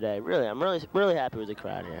crowd today. Really, I'm really happy with the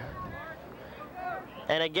crowd here.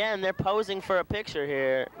 And again, they're posing for a picture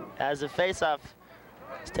here as the face-off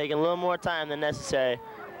is taking a little more time than necessary.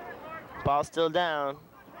 Ball still down.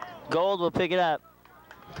 Gold will pick it up.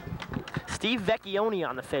 Steve Vecchione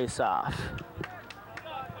on the face-off.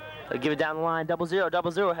 They'll give it down the line. 0-0.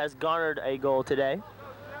 0-0 has garnered a goal today.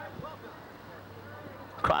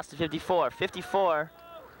 Cross to 54. 54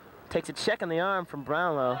 takes a check on the arm from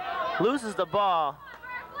Brownlow. Loses the ball.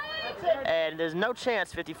 And there's no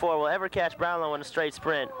chance 54 will ever catch Brownlow in a straight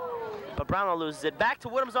sprint. But Brownlow loses it. Back to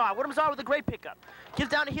Woodhamzar. Woodhamzar with a great pickup.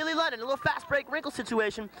 Gives down to Healy London. A little fast break wrinkle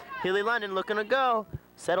situation. Healy London looking to go.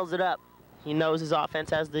 Settles it up. He knows his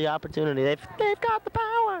offense has the opportunity. They've got the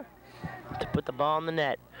power to put the ball in the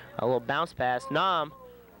net. A little bounce pass. Nom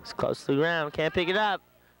is close to the ground. Can't pick it up.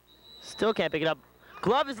 Still can't pick it up.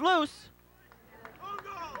 Glove is loose.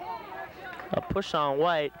 A push on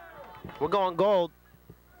White. We're going gold.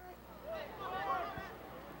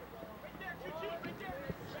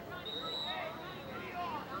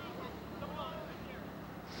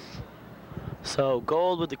 So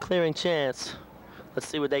gold with the clearing chance. Let's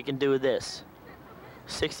see what they can do with this.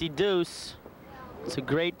 60 deuce. It's a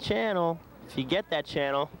great channel. If you get that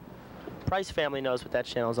channel, Price family knows what that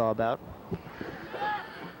channel is all about.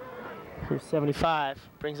 Here's 75.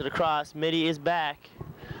 Brings it across. Midi is back.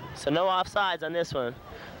 So no offsides on this one.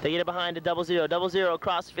 They get it behind to 0-0. 0-0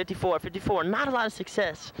 across 54. 54. Not a lot of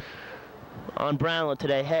success on Brownlow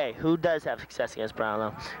today. Hey, who does have success against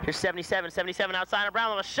Brownlow? Here's 77. 77 outside of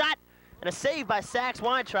Brownlow. A shot and a save by Sachs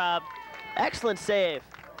Weintraub. Excellent save.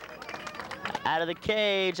 Out of the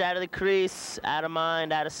cage, out of the crease, out of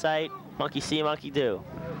mind, out of sight. Monkey see, monkey do.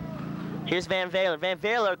 Here's Van Valer. Van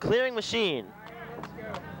Valer, clearing machine.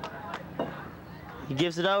 He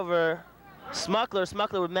gives it over. Smuckler.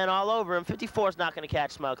 Smuckler with men all over him. 54 is not going to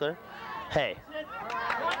catch Smuckler. Hey.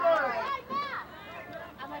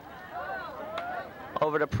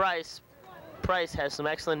 Over to Price. Price has some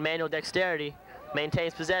excellent manual dexterity.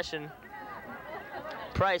 Maintains possession.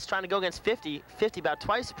 Price trying to go against 50. 50 about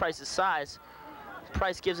twice Price's size.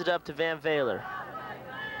 Price gives it up to Van Valer.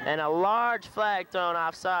 And a large flag thrown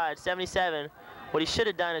offside. 77. What he should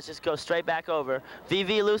have done is just go straight back over.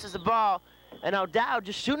 VV loses the ball. And O'Dowd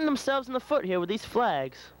just shooting themselves in the foot here with these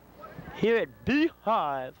flags. Here at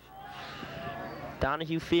Beehive.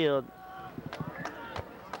 Donahue Field.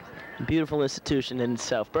 Beautiful institution in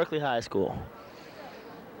itself. Berkeley High School.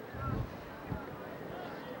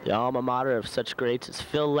 The alma mater of such greats as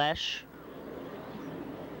Phil Lesh,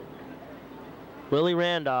 Willie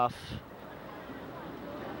Randolph,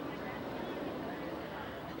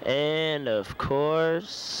 and of course,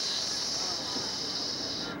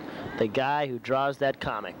 the guy who draws that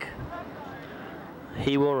comic.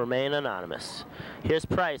 He will remain anonymous. Here's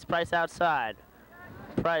Price. Price outside.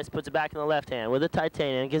 Price puts it back in the left hand with a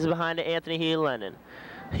titanium. Gives it behind to Anthony Healy-London.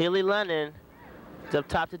 Healy-London is up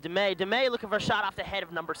top to DeMay. DeMay looking for a shot off the head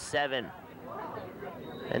of number 7.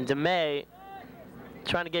 And DeMay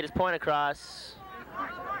trying to get his point across.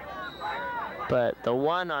 But the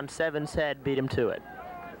one on 7's head beat him to it.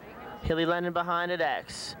 Healy-London behind at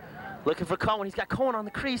X. Looking for Cohen. He's got Cohen on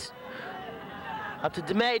the crease. Up to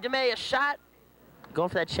DeMay. DeMay, a shot. Going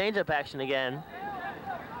for that changeup action again.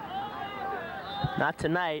 Not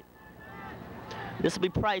tonight. This will be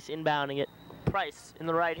Price inbounding it. Price in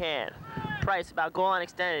the right hand. Price about goal line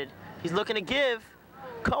extended. He's looking to give.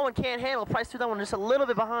 Cohen can't handle. Price threw that one just a little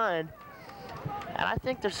bit behind. And I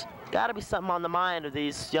think there's got to be something on the mind of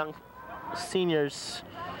these young seniors,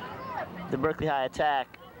 the Berkeley High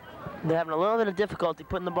attack. They're having a little bit of difficulty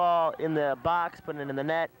putting the ball in the box, putting it in the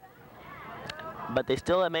net. But they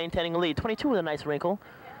still are maintaining a lead. 22 with a nice wrinkle.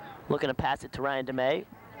 Looking to pass it to Ryan DeMay.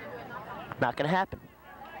 Not going to happen.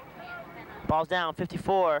 Ball's down,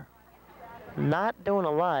 54. Not doing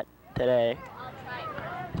a lot today.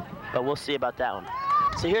 But we'll see about that one.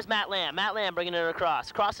 So here's Matt Lamb. Matt Lamb bringing it across.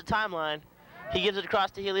 Across the timeline. He gives it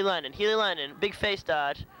across to Healy-London. Healy-London, big face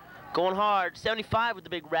dodge. Going hard. 75 with the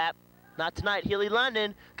big wrap. Not tonight.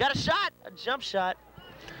 Healy-London got a shot. A jump shot.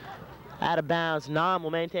 Out of bounds. Nam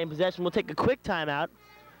will maintain possession. We'll take a quick timeout.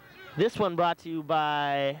 This one brought to you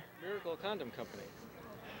by Miracle Condom Company.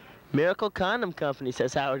 Miracle Condom Company,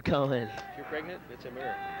 says Howard Cohen. If you're pregnant, it's a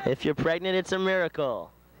miracle. If you're pregnant, it's a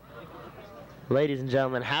miracle. Ladies and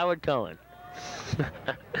gentlemen, Howard Cohen.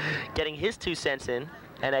 Getting his 2 cents in,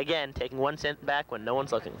 and again, taking 1 cent back when no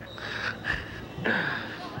one's looking.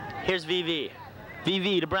 Here's VV.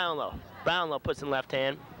 VV to Brownlow. Brownlow puts in left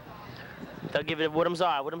hand. They'll give it to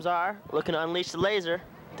Woodhamzar. Woodhamzar looking to unleash the laser.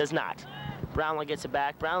 Does not. Brownlow gets it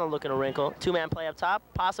back. Brownlow looking to wrinkle. 2-man play up top,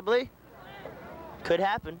 possibly. Could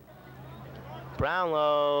happen.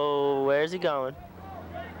 Brownlow, where's he going?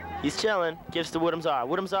 He's chilling. Gives to Woodhamzar.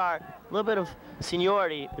 Woodhamzar, a little bit of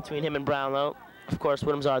seniority between him and Brownlow. Of course,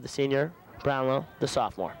 Woodhamzar the senior. Brownlow the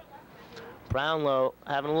sophomore. Brownlow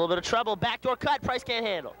having a little bit of trouble. Backdoor cut. Price can't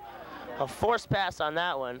handle. A forced pass on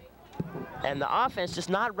that one. And the offense just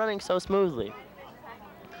not running so smoothly.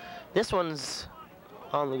 This one's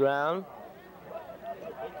on the ground.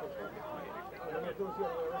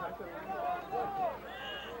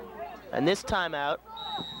 And this timeout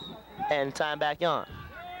and time back on.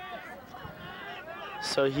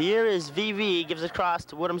 So here is VV, gives it across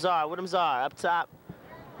to Woodhamzar. Woodhamzar up top.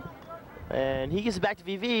 And he gives it back to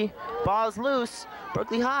VV. Ball is loose.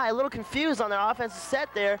 Berkeley High a little confused on their offensive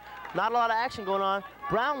set there. Not a lot of action going on.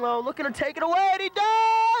 Brownlow looking to take it away, and he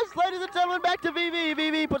does! Ladies and gentlemen, back to VV.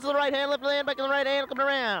 VV puts it in the right hand, left hand, back in the right hand, coming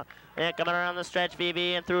around. And coming around the stretch,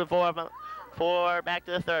 VV, and through 4 back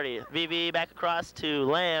to the 30. VV back across to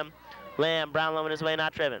Lamb. Lamb, Brownlow in his way,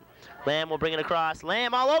 not driven. Lamb will bring it across.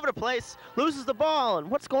 Lamb all over the place, loses the ball.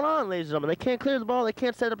 And what's going on, ladies and gentlemen? They can't clear the ball. They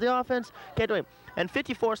can't set up the offense. Can't do it. And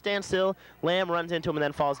 54 stands still. Lamb runs into him and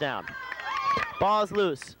then falls down. Ball is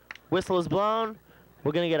loose. Whistle is blown.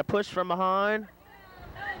 We're going to get a push from behind.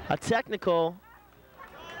 A technical.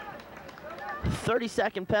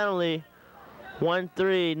 30-second penalty.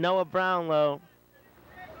 1-3, Noah Brownlow.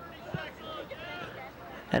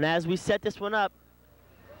 And as we set this one up,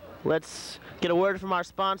 let's get a word from our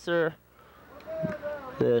sponsor,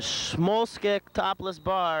 the Smolskik Topless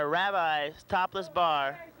Bar, Rabbi's Topless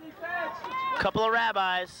Bar. Couple of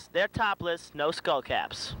rabbis, they're topless, no skull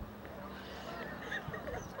caps.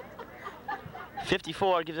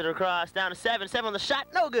 54 gives it across, down to 7. 7 on the shot,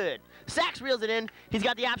 no good. Sachs reels it in. He's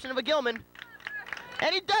got the option of a Gilman.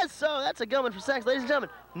 And he does so. That's a Gilman for Sachs, ladies and gentlemen.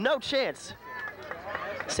 No chance.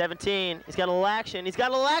 17, he's got a little action. He's got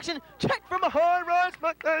a little action. Check from behind, Rice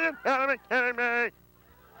McDaniel.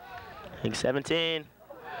 17,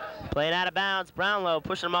 playing out of bounds. Brownlow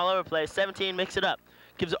pushing him all over the place. 17 mix it up.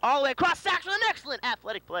 Gives it all the way across. Sachs with an excellent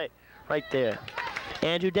athletic play right there.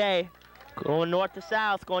 Andrew Day going north to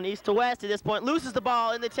south, going east to west at this point. Loses the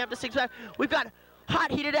ball in the attempt to 6 back. We've got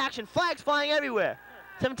hot, heated action. Flags flying everywhere.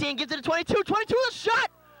 17 gives it to 22. 22 with a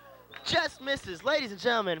shot. Just misses. Ladies and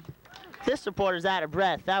gentlemen, this reporter's out of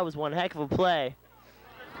breath. That was one heck of a play.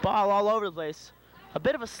 Ball all over the place. A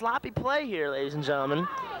bit of a sloppy play here, ladies and gentlemen.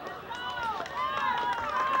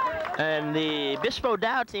 And the Bishop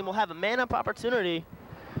O'Dowd team will have a man-up opportunity.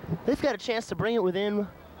 They've got a chance to bring it within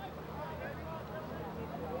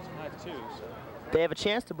So. They have a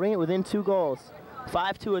chance to bring it within 2 goals.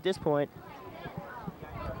 5-2 at this point.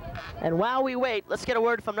 And while we wait, let's get a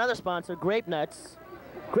word from another sponsor, Grape Nuts.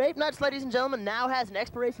 Grape Nuts, ladies and gentlemen, now has an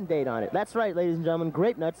expiration date on it. That's right, ladies and gentlemen,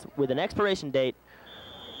 Grape Nuts with an expiration date.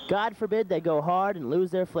 God forbid they go hard and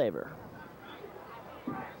lose their flavor.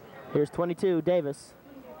 Here's 22, Davis.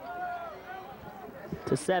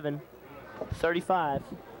 To 7, 35.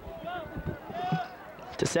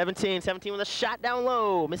 To 17, 17 with a shot down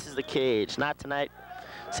low. Misses the cage, not tonight.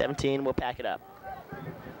 17 will pack it up.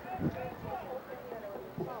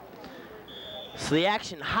 So the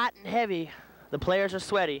action, hot and heavy. The players are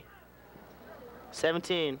sweaty.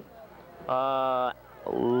 17. Lob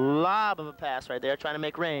of a pass right there, trying to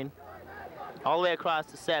make rain. All the way across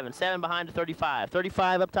to 7. 7 behind to 35.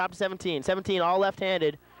 35 up top to 17. 17 all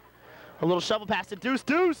left-handed. A little shovel pass to Deuce.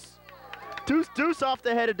 Deuce! Deuce, Deuce off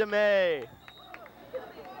the head of DeMay.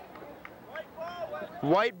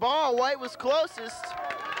 White ball. White was closest.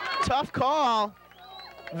 Tough call.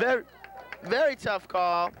 Very, very tough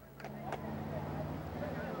call.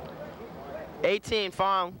 18,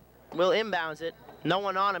 Fong will inbounds it. No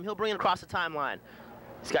one on him. He'll bring it across the timeline.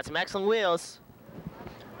 He's got some excellent wheels.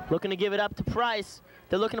 Looking to give it up to Price.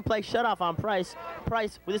 They're looking to play shutoff on Price.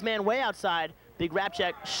 Price with his man way outside. Big wrap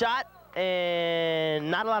check. Shot,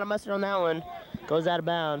 and not a lot of mustard on that one. Goes out of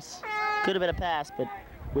bounds. Could have been a pass, but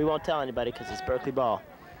we won't tell anybody because it's Berkeley ball.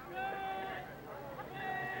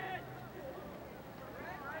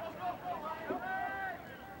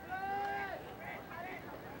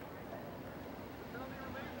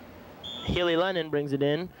 Healy London brings it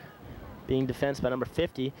in, being defensed by number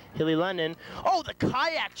 50. Healy London, oh, the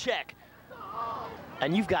kayak check!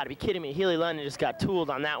 And you've got to be kidding me. Healy London just got tooled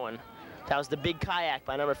on that one. That was the big kayak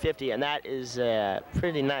by number 50, and that is a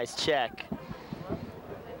pretty nice check.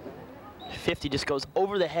 50 just goes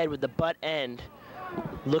over the head with the butt end,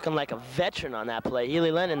 looking like a veteran on that play.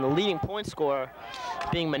 Healy London, the leading point scorer,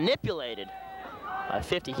 being manipulated by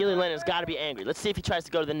 50. Healy London's got to be angry. Let's see if he tries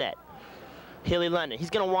to go to the net. Healy London,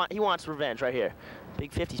 he wants revenge right here.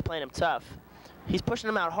 Big 50's playing him tough. He's pushing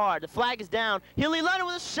him out hard. The flag is down. Healy London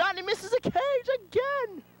with a shot, and he misses the cage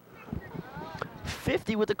again.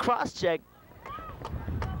 50 with the cross check.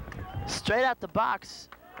 Straight out the box.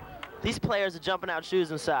 These players are jumping out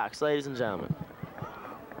shoes and socks, ladies and gentlemen.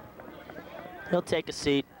 He'll take a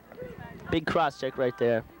seat. Big cross check right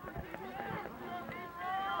there.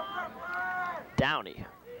 Downey,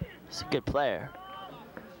 he's a good player.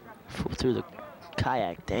 Through the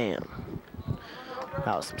kayak, damn.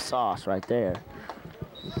 That was some sauce right there.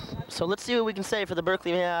 So let's see what we can say for the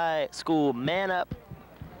Berkeley High School man-up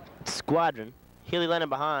squadron. Healy Lennon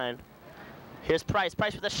behind. Here's Price.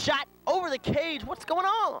 Price with a shot over the cage. What's going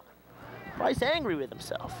on? Price angry with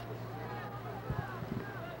himself.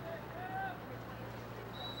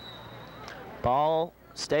 Ball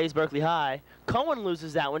stays Berkeley High. Cohen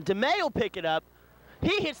loses that one. DeMay will pick it up.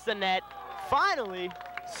 He hits the net. Finally,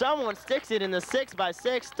 someone sticks it in the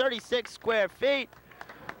 6x6, 36 square feet.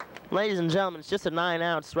 Ladies and gentlemen, it's just a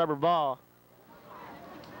 9-ounce rubber ball.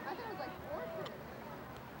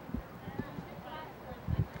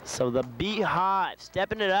 So the Beehive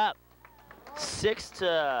stepping it up,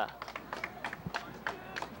 6-2.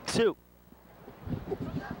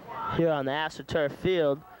 Here on the AstroTurf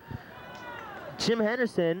field. Jim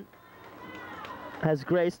Henderson has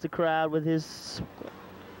graced the crowd with his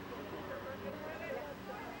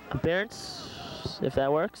appearance, if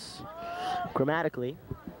that works. Grammatically,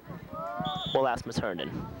 we'll ask Ms.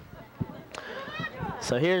 Herndon.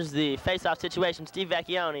 So here's the face-off situation. Steve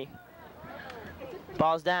Vecchione.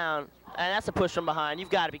 Ball's down, and that's a push from behind. You've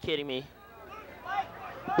got to be kidding me.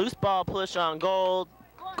 Loose ball push on Gold,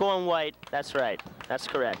 going White. That's right. That's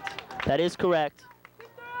correct. That is correct.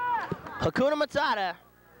 Hakuna Matata.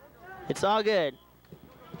 It's all good.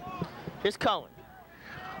 Here's Cohen.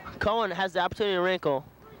 Cohen has the opportunity to wrinkle.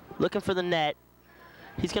 Looking for the net.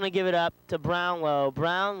 He's going to give it up to Brownlow.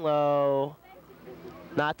 Brownlow,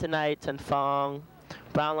 not tonight, to Fong.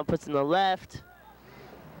 Brownlow puts in the left.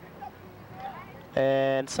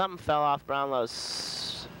 And something fell off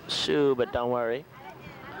Brownlow's shoe, but don't worry.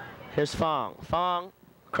 Here's Fong. Fong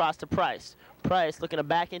across to Price. Price looking to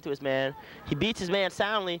back into his man. He beats his man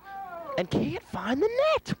soundly and can't find the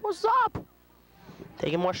net. What's up?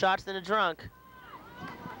 Taking more shots than a drunk.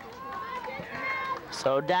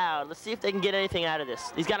 So Dowd, let's see if they can get anything out of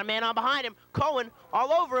this. He's got a man on behind him. Cohen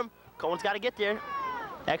all over him. Cohen's got to get there.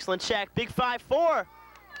 Excellent check. Big 5-4.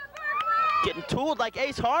 Getting tooled like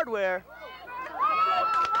Ace Hardware.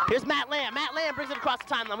 Here's Matt Lamb. Matt Lamb brings it across the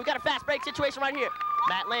timeline. We've got a fast break situation right here.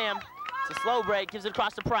 Matt Lamb, it's a slow break, gives it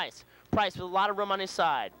across to Price. Price with a lot of room on his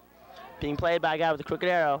side. Being played by a guy with a crooked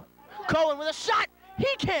arrow. Cohen with a shot. He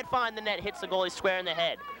can't find the net. Hits the goalie square in the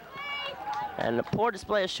head. And a poor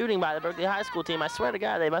display of shooting by the Berkeley High School team. I swear to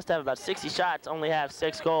God, they must have about 60 shots, only have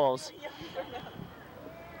 6 goals.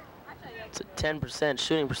 It's a 10%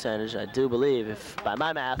 shooting percentage, I do believe, if by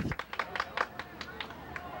my math.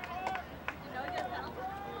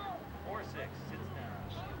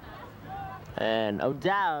 And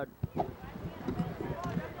O'Dowd.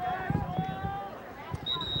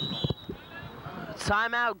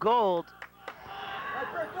 Timeout Gold.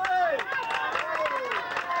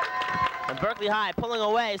 And Berkeley High pulling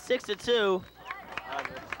away, 6-2.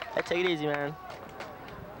 Hey, take it easy, man.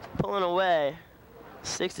 Pulling away,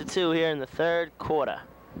 6-2 here in the third quarter.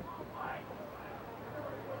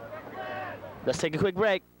 Let's take a quick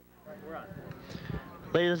break.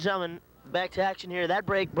 Ladies and gentlemen, back to action here. That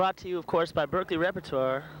break brought to you, of course, by Berkeley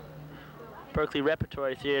Repertoire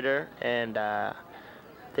Theater, and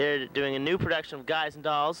they're doing a new production of Guys and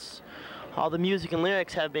Dolls. All the music and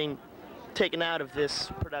lyrics have been taken out of this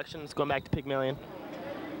production. It's going back to Pygmalion.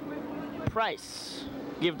 Price,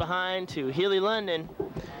 give behind to Healy London.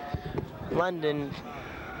 London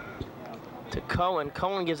to Cohen.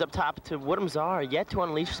 Cohen gives up top to Woodham Czar, yet to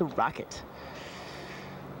unleash the rocket.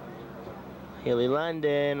 Healy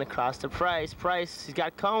London across to Price. Price, he's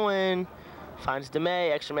got Cohen. Finds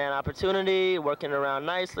DeMay, extra man opportunity, working around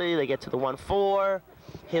nicely. They get to the 1-4.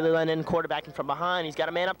 Healy London quarterbacking from behind. He's got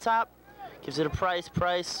a man up top. Gives it to Price.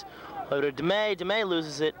 Price over to DeMay. DeMay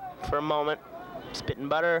loses it for a moment. Spit and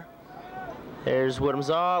butter. There's Woodham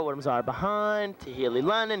Czar. Woodham Czar behind to Healy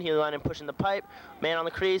London. Healy London pushing the pipe. Man on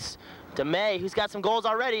the crease. DeMay, who's got some goals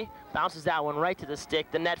already, bounces that one right to the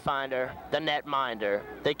stick. The net finder, the net minder,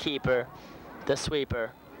 the keeper, the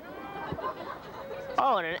sweeper.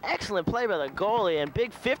 Oh, and an excellent play by the goalie, and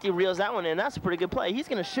Big 50 reels that one in. That's a pretty good play. He's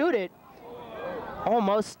going to shoot it.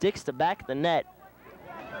 Almost sticks the back of the net.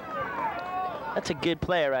 That's a good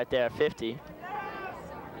play right there, 50.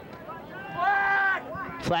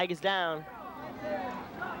 Flag is down.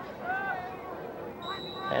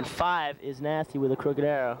 And 5 is nasty with a crooked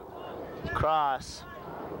arrow. Cross.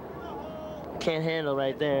 Can't handle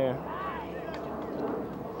right there.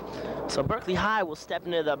 So Berkeley High will step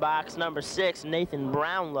into the box, number 6, Nathan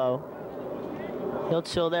Brownlow. He'll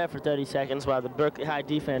chill there for 30 seconds while the Berkeley High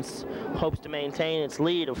defense hopes to maintain its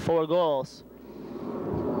lead of 4 goals.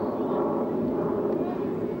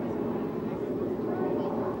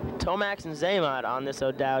 Tomax and Zaymod on this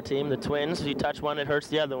O'Dowd team, the twins. If you touch one, it hurts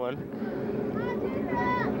the other one.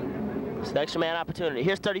 It's an extra man opportunity.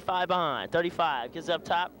 Here's 35 behind. 35 gets up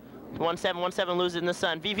top. 1-7, loses it in the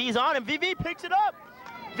sun. VV's on him. VV picks it up.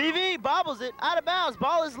 VV bobbles it out of bounds.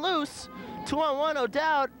 Ball is loose. 2-on-1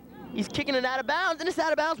 O'Dowd. He's kicking it out of bounds, and it's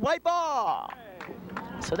out of bounds. White ball.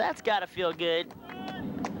 So that's got to feel good.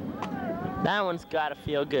 That one's got to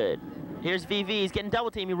feel good. Here's VV. He's getting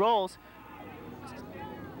double team. He rolls.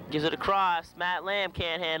 Gives it across. Matt Lamb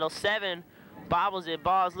can't handle. 7 bobbles it.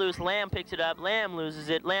 Ball's loose. Lamb picks it up. Lamb loses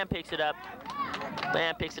it. Lamb picks it up.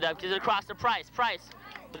 Lamb picks it up. Gives it across to Price. Price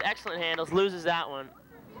with excellent handles. Loses that one.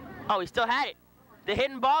 Oh, he still had it. The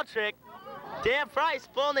hidden ball trick. Dan Price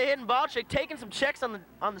pulling the hidden ball trick, taking some checks on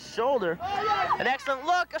the shoulder. An excellent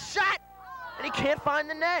look, a shot, and he can't find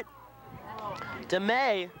the net.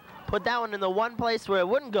 DeMay put that one in the one place where it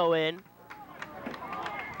wouldn't go in,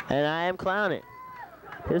 and I am clowning.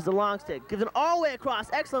 Here's the long stick, gives it all the way across.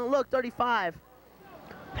 Excellent look, 35.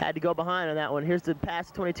 Had to go behind on that one. Here's the pass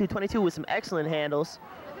to 22. 22 with some excellent handles.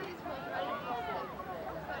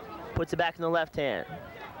 Puts it back in the left hand.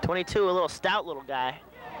 22, a little stout little guy.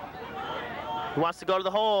 He wants to go to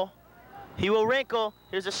the hole. He will wrinkle.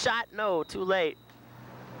 Here's a shot. No, too late.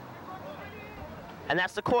 And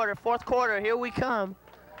that's the quarter, 4th quarter. Here we come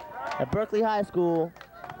at Berkeley High School.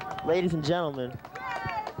 Ladies and gentlemen,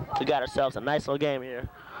 we got ourselves a nice little game here.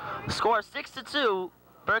 Score 6-2,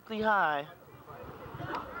 Berkeley High.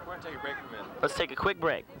 We're going to take a break in a minute. Let's take a quick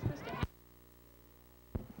break.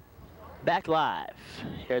 Back live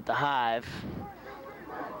here at the Hive,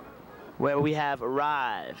 where we have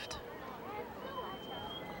arrived.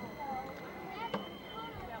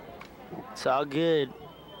 It's all good.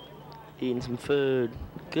 Eating some food.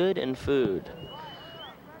 Good and food.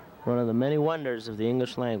 One of the many wonders of the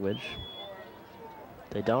English language.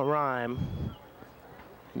 They don't rhyme,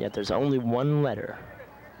 and yet there's only one letter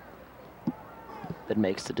that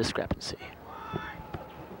makes the discrepancy.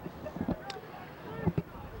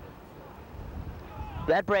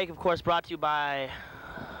 That break, of course, brought to you by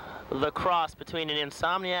Lacrosse, between an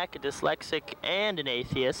insomniac, a dyslexic, and an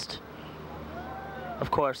atheist. Of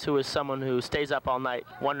course, who is someone who stays up all night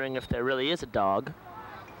wondering if there really is a dog.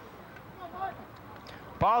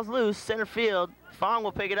 Ball's loose, center field. Fong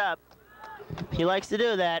will pick it up. He likes to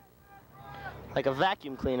do that. Like a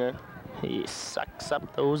vacuum cleaner, he sucks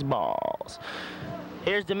up those balls.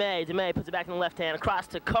 Here's DeMay. DeMay puts it back in the left hand, across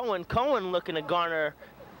to Cohen. Cohen looking to garner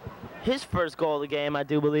his first goal of the game, I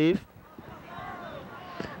do believe.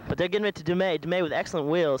 But they're giving it to DeMay. DeMay with excellent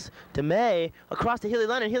wheels. DeMay across to Healy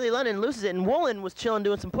London. Healy London loses it, and Woolen was chilling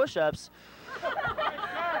doing some push-ups.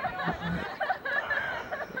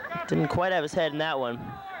 Didn't quite have his head in that one,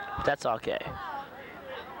 but that's okay.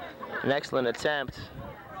 An excellent attempt.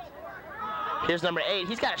 Here's number 8.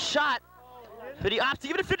 He's got a shot. But he opts to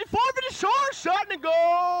give it a 54, 50 short shot and a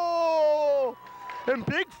goal! And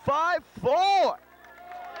big 5-4.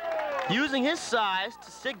 Using his size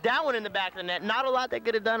to stick that one in the back of the net. Not a lot they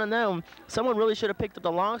could have done on them. Someone really should have picked up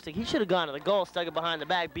the long stick. He should have gone to the goal, stuck it behind the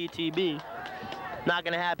back, BTB. Not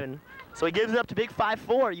going to happen. So he gives it up to big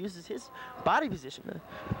 5-4, uses his body position to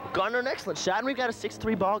garner an excellent shot, and we've got a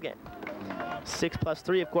 6-3 ball game. 6 plus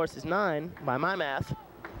 3, of course, is 9, by my math.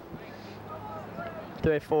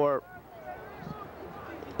 3-4,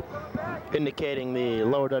 indicating the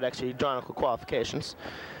lower dodecahedronical qualifications.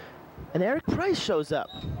 And Eric Price shows up.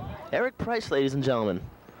 Eric Price, ladies and gentlemen.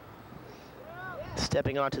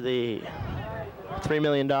 Stepping onto the $3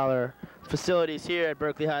 million facilities here at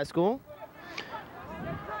Berkeley High School.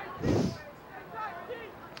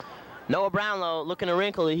 Noah Brownlow looking to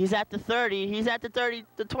wrinkle. He's at the 30. He's at the 30,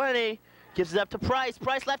 the 20. Gives it up to Price.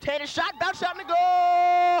 Price left-handed shot. Bounce shot and a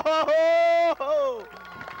goal!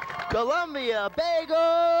 Columbia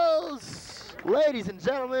Bagels! Ladies and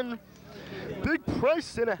gentlemen, Big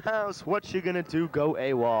Price in a house. What you gonna do? Go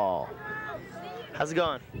AWOL. How's it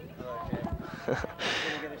going? Gonna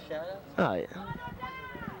get a shout out? Oh, yeah.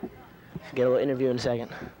 Get a little interview in a second.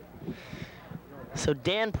 So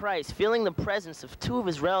Dan Price, feeling the presence of 2 of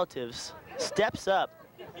his relatives, steps up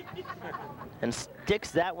and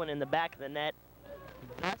sticks that one in the back of the net.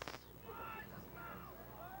 Thus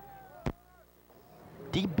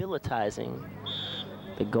debilitizing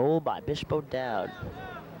the goal by Bishop O'Dowd.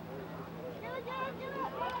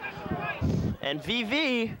 And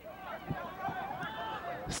VV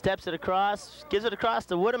steps it across, gives it across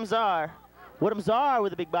to Woodham Czar. Woodham Czar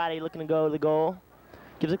with a big body looking to go to the goal.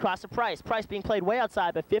 Gives it across to Price. Price being played way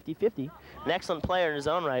outside by 50-50. An excellent player in his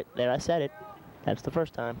own right. There, I said it. That's the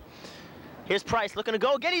first time. Here's Price looking to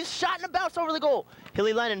go. Get his shot and a bounce over the goal.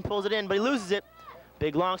 Hilly Lennon pulls it in, but he loses it.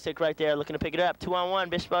 Big long stick right there looking to pick it up.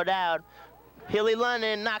 2-on-1, Bishop O'Dowd. Hilly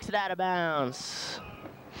London knocks it out of bounds.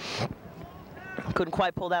 Couldn't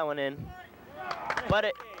quite pull that one in.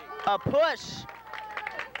 But a push.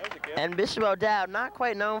 And Bishop O'Dowd, not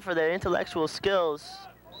quite known for their intellectual skills.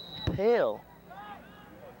 Pale.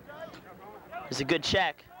 It's a good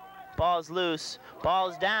check. Ball is loose. Ball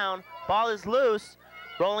is down. Ball is loose.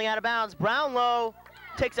 Rolling out of bounds. Brownlow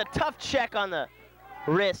takes a tough check on the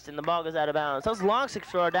wrist, and the ball goes out of bounds. Those long sticks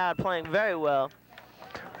for O'Dowd playing very well.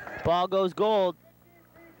 Ball goes gold.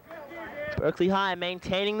 Berkeley High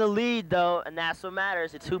maintaining the lead, though, and that's what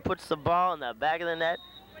matters. It's who puts the ball in the back of the net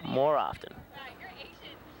more often.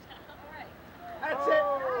 That's it.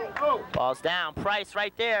 Oh. Ball's down. Price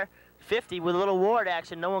right there. 50 with a little ward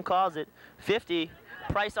action. No one calls it. 50.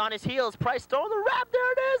 Price on his heels. Price throwing the wrap.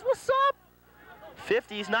 There it is. What's up?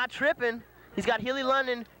 50's not tripping. He's got Healy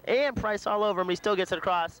London and Price all over him. He still gets it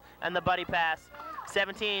across. And the buddy pass.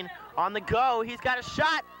 17 on the go. He's got a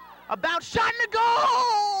shot. A bounce shot and a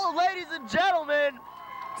goal! Ladies and gentlemen.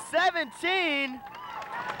 17.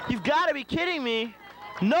 You've got to be kidding me.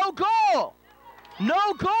 No goal.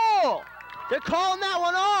 No goal. They're calling that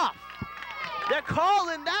one off. They're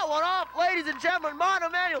calling that one off, ladies and gentlemen. Mono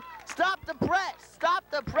Manuel, stop the press. Stop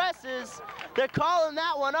the presses. They're calling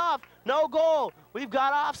that one off. No goal. We've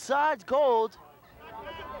got offsides gold.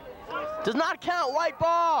 Does not count, white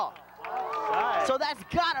ball. So that's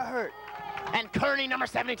got to hurt. And Kearney, number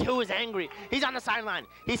 72, is angry. He's on the sideline.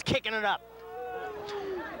 He's kicking it up.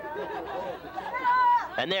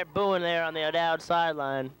 And they're booing there on the O'Dowd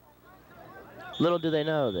sideline. Little do they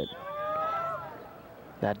know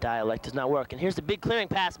that dialect does not work. And here's the big clearing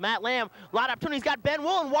pass. Matt Lamb, a lot of opportunities. Got Ben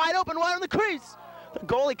Woolen wide open, wide on the crease. The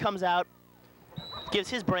goalie comes out, gives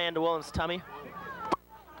his brand to Woolen's tummy.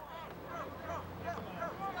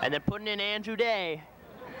 And then putting in Andrew Day.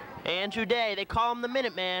 Andrew Day, they call him the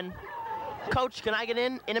Minuteman. Coach, can I get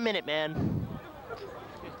in a minute, man?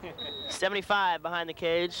 75 behind the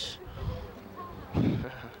cage.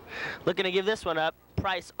 Looking to give this one up.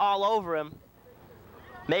 Price all over him.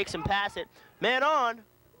 Makes him pass it. Man on.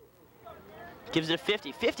 Gives it a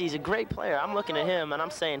 50. 50 is a great player. I'm looking at him, and I'm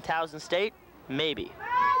saying Towson State, maybe.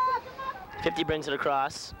 50 brings it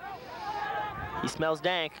across. He smells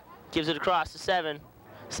dank. Gives it across to 7.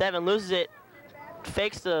 7 loses it.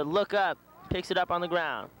 Fakes the look up. picks it up on the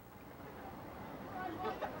ground.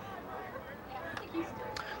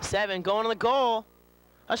 7 going to the goal.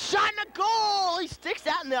 A shot in the goal! He sticks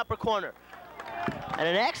that in the upper corner. And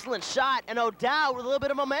an excellent shot, and O'Dowd with a little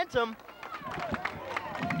bit of momentum.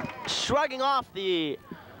 Shrugging off the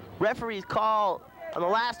referee's call on the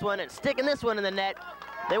last one and sticking this one in the net.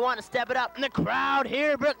 They want to step it up. And the crowd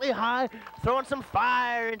here, Berkeley High, throwing some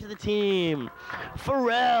fire into the team.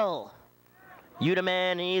 Farrell. You the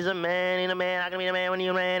man, he's a man, he's a man. How can I be the man when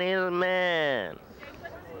you're a man, he's a man.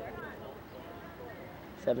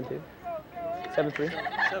 7-2? 7-3?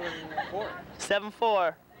 7-4.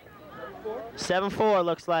 7-4. 7-4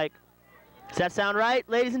 looks like. Does that sound right,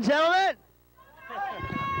 ladies and gentlemen?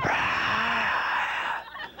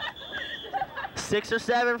 6 or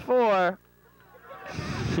 7-4.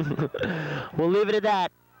 We'll leave it at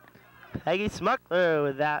that. Peggy Smuckler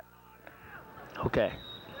with that. Okay.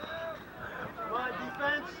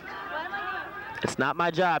 It's not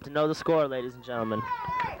my job to know the score, ladies and gentlemen.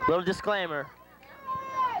 Little disclaimer.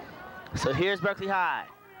 So here's Berkeley High,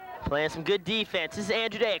 playing some good defense. This is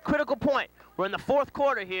Andrew Day, a critical point. We're in the 4th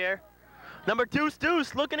quarter here. Number Deuce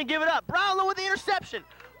looking to give it up. Brownlow with the interception.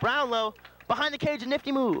 Brownlow behind the cage, a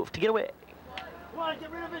nifty move to get away. Come on,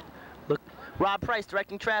 get rid of it. Look, Rob Price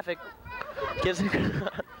directing traffic. Gives it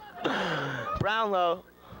Brownlow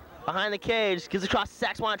behind the cage, gives it across to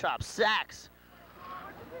Sachs Weintraub. Sachs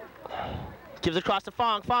gives it across to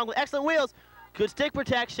Fong. Fong with excellent wheels. Good stick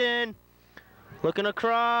protection. Looking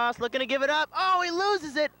across, looking to give it up. Oh, he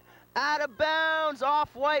loses it. Out of bounds,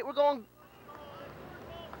 off white. We're going.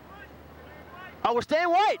 Oh, we're staying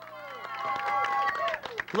white.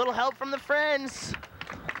 A little help from the friends.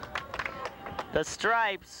 The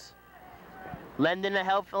Stripes lending a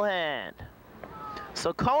helpful hand.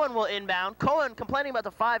 So Cohen will inbound. Cohen complaining about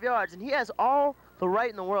the 5 yards, and he has all the right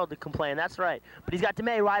in the world to complain. That's right. But he's got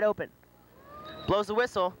DeMay wide open. Blows the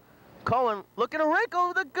whistle. Cohen looking to wrinkle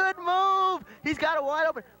with a good move. He's got it wide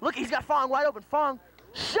open. Look, he's got Fong wide open. Fong,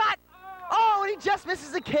 shot. Oh, and he just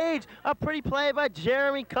misses the cage. A pretty play by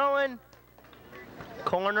Jeremy Cohen.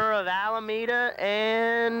 Corner of Alameda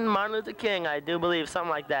and Martin Luther King, I do believe, something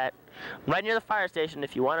like that. Right near the fire station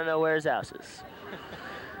if you want to know where his house is.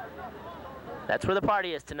 That's where the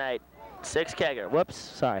party is tonight. 6 kegger. Whoops.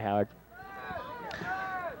 Sorry, Howard.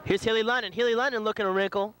 Here's Healy London. Healy London looking to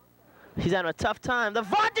wrinkle. He's having a tough time. The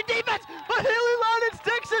vaunted defense, but Healy London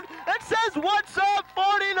sticks it and says, "What's up,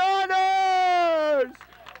 49ers?"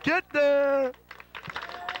 Get there.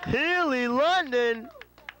 Healy London.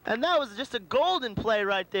 And that was just a golden play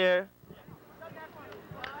right there.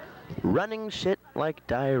 Running shit like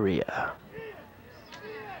diarrhea.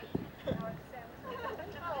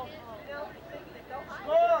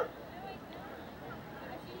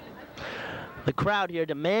 The crowd here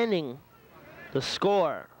demanding the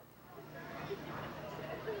score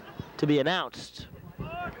to be announced.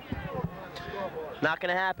 Not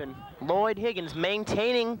gonna happen. Lloyd Higgins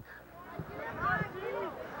maintaining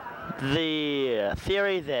the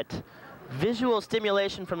theory that visual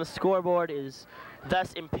stimulation from the scoreboard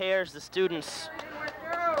thus impairs the student's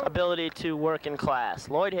ability to work in class.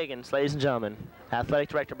 Lloyd Higgins, ladies and gentlemen, athletic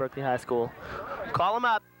director, Berkeley High School. Call him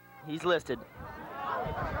up. He's listed.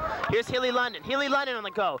 Here's Healy London. Healy London on the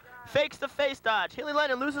go. Fakes the face dodge. Healy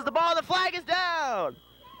London loses the ball. The flag is down.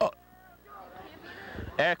 Oh.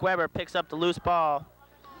 Eric Weber picks up the loose ball.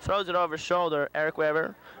 Throws it over his shoulder. Eric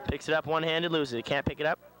Weber picks it up one-handed, loses it. Can't pick it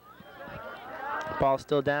up. Ball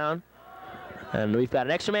still down. And we've got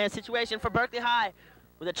an extra man situation for Berkeley High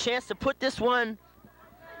with a chance to put this one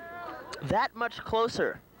that much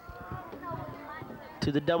closer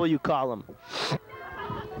to the W column.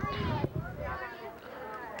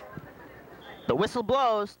 The whistle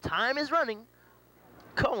blows. Time is running.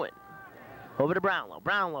 Cohen over to Brownlow.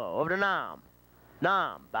 Brownlow over to Nam.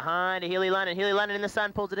 Nam behind to Healy London. Healy London in the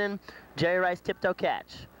sun pulls it in. Jerry Rice tiptoe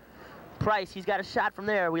catch. Price, he's got a shot from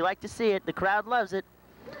there. We like to see it. The crowd loves it.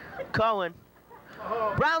 Cohen.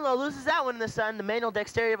 Brownlow loses that one in the sun. The manual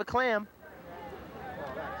dexterity of a clam.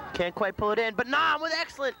 Can't quite pull it in. But Nam with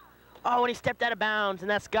excellent. Oh, and he stepped out of bounds, and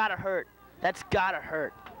that's gotta hurt. That's gotta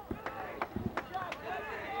hurt.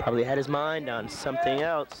 Probably had his mind on something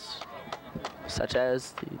else, such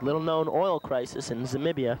as the little-known oil crisis in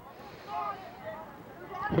Namibia.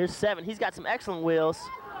 Here's 7. He's got some excellent wheels.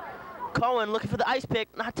 Cohen looking for the ice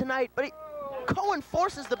pick. Not tonight, but Cohen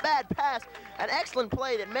forces the bad pass. An excellent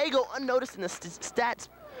play that may go unnoticed in the stats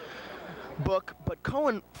book, but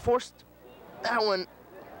Cohen forced that one,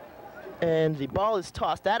 and the ball is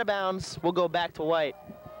tossed out of bounds. We'll go back to white.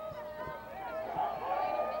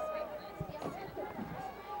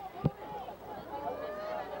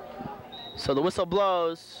 So the whistle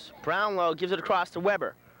blows. Brownlow gives it across to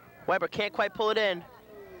Weber. Weber can't quite pull it in.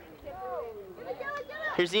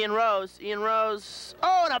 Here's Ian Rose. Ian Rose.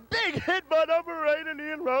 Oh, and a big hit by number 8, and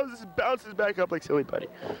Ian Rose bounces back up like silly putty.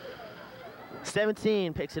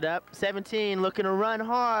 17 picks it up. 17 looking to run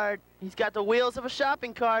hard. He's got the wheels of a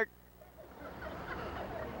shopping cart.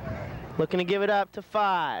 Looking to give it up to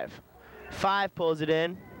 5. 5 pulls it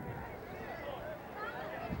in.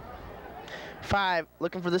 5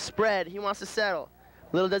 looking for the spread. He wants to settle.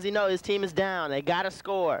 Little does he know his team is down. They got to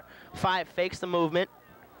score. 5 fakes the movement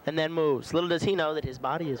and then moves. Little does he know that his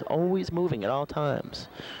body is always moving at all times,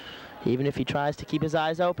 even if he tries to keep his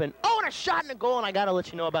eyes open. Oh, and a shot and a goal, and I got to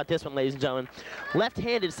let you know about this one, ladies and gentlemen.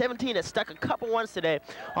 Left-handed, 17 has stuck a couple ones today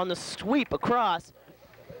on the sweep across,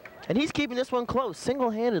 and he's keeping this one close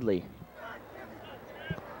single-handedly.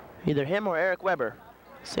 Either him or Eric Weber,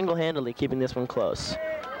 single-handedly keeping this one close.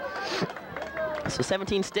 So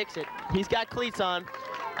 17 sticks it. He's got cleats on,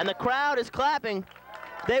 and the crowd is clapping.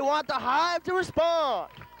 They want the Hive to respond.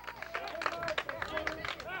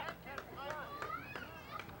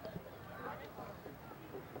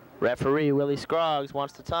 Referee Willie Scroggs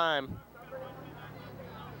wants the time.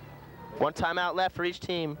 1 timeout left for each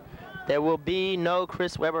team. There will be no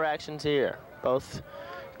Chris Weber actions here. Both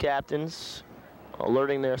captains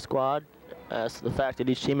alerting their squad as to the fact that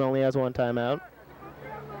each team only has 1 timeout.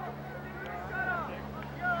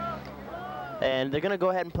 And they're going to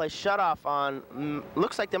go ahead and play shutoff on,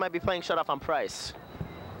 looks like they might be playing shutoff on Price.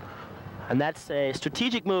 And that's a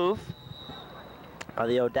strategic move of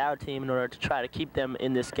the O'Dowd team in order to try to keep them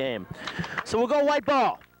in this game. So we'll go white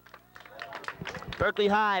ball. Berkeley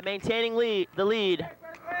High maintaining the lead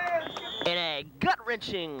in a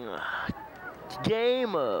gut-wrenching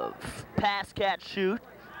game of pass, catch, shoot,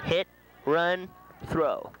 hit, run,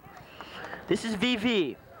 throw. This is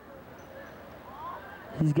VV.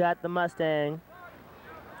 He's got the Mustang.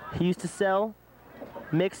 He used to sell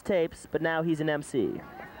mixtapes, but now he's an MC.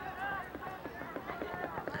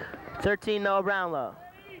 13, Noah Brownlow.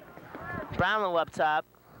 Brownlow up top.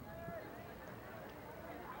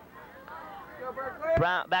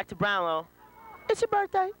 Back to Brownlow. It's your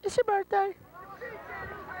birthday. It's your birthday.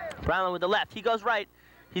 Brownlow with the left. He goes right.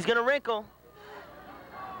 He's going to wrinkle.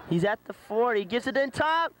 He's at the 40. Gives it in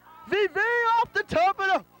top. VV off the top of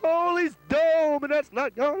the Holy's dome, and that's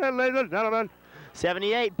not going in, ladies and gentlemen.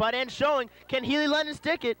 78, butt end showing. Can Healy London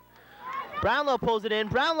stick it? Brownlow pulls it in.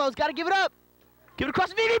 Brownlow's got to give it up. Give it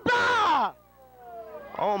across VV. Bah!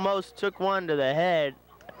 Almost took one to the head.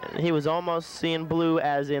 He was almost seeing blue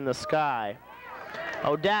as in the sky.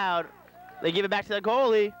 O'Dowd, they give it back to the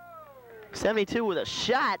goalie. 72 with a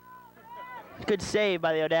shot. Good save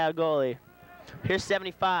by the O'Dowd goalie. Here's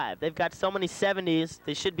 75. They've got so many 70s,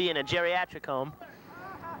 they should be in a geriatric home.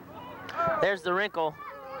 There's the wrinkle.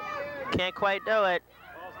 Can't quite do it.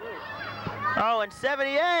 Oh, and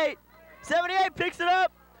 78. 78 picks it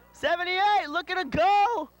up. 78 looking to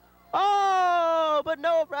go. Oh, but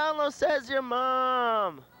Noah Brownlow says your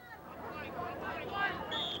mom.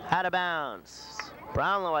 Out of bounds.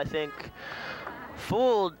 Brownlow, I think,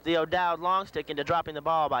 fooled the O'Dowd long stick into dropping the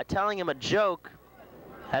ball by telling him a joke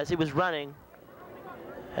as he was running.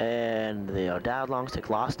 And the O'Dowd long stick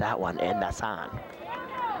lost that one in the sun.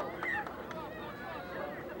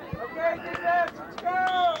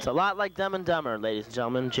 It's a lot like Dumb and Dumber, ladies and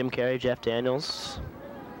gentlemen. Jim Carrey, Jeff Daniels.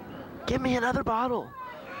 Give me another bottle.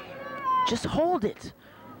 Just hold it.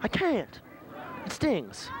 I can't. It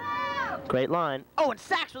stings. Great line. Oh, and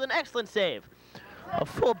Sachs with an excellent save. A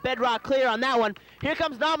full bedrock clear on that one. Here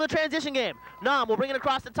comes Nam in the transition game. Nam will bring it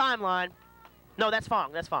across the timeline. No, that's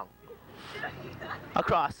Fong. That's Fong.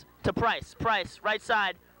 Across to Price. Price, right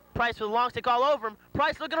side. Price with a long stick all over him.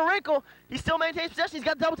 Price looking to wrinkle. He still maintains possession. He's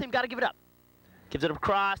got the double team. Got to give it up. Gives it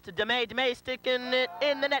across to DeMay. DeMay sticking it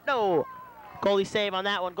in the net. No. Goalie save on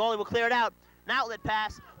that one. Goalie will clear it out. An outlet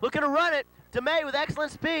pass. Looking to run it. DeMay with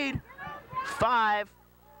excellent speed. 5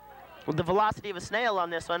 with the velocity of a snail on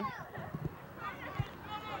this one.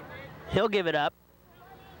 He'll give it up.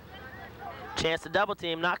 Chance to double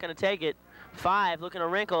team. Not going to take it. 5 looking to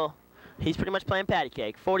wrinkle. He's pretty much playing patty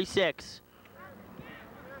cake. 46.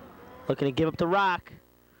 Looking to give up the rock.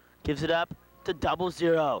 Gives it up to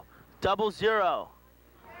 0-0. 0-0.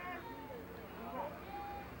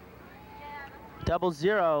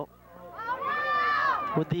 0-0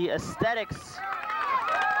 with the aesthetics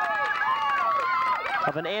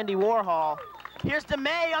of an Andy Warhol. Here's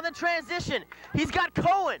DeMay on the transition. He's got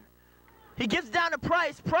Cohen. He gives it down to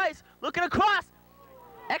Price. Price looking across.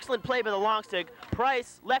 Excellent play by the long stick.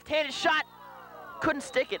 Price, left-handed shot. Couldn't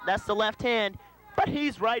stick it. That's the left hand, but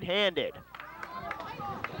he's right-handed.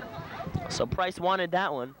 So Price wanted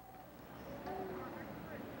that one.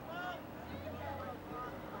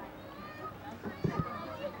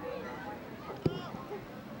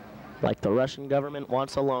 Like the Russian government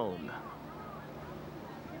wants a loan.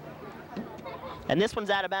 And this one's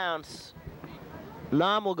out of bounds.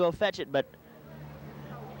 Nam will go fetch it, but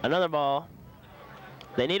another ball.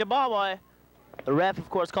 They need a ball boy. The ref, of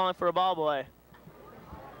course, calling for a ball boy.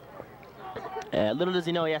 Little does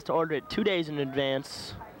he know he has to order it 2 days in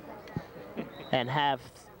advance and have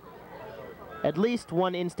at least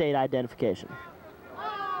one in-state identification.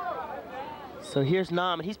 So here's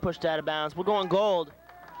Nam, and he's pushed out of bounds. We're going gold.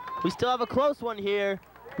 We still have a close one here,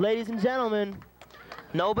 ladies and gentlemen.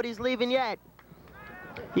 Nobody's leaving yet.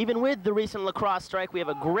 Even with the recent lacrosse strike, we have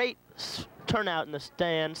a great turnout in the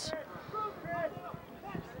stands.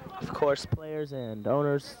 Of course, players and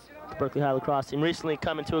owners, the Berkeley High Lacrosse team recently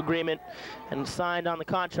come into agreement and signed on the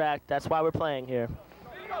contract. That's why we're playing here.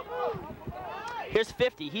 Here's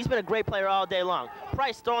 50. He's been a great player all day long.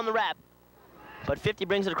 Price throwing the wrap, but 50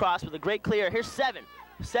 brings it across with a great clear. Here's 7.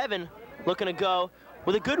 7 looking to go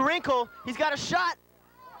with a good wrinkle. He's got a shot.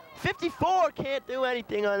 54 can't do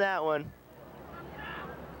anything on that one.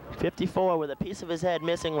 54 with a piece of his head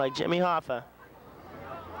missing like Jimmy Hoffa.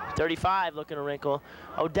 35 looking to wrinkle.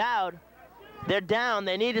 O'Dowd, they're down.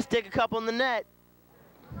 They need to stick a couple in the net.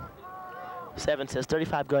 7 says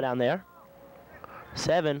 35 go down there.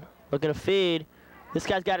 7 looking to feed. This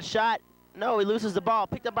guy's got a shot. No, he loses the ball.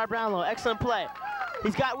 Picked up by Brownlow. Excellent play.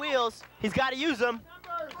 He's got wheels. He's got to use them.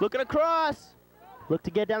 Looking across. Look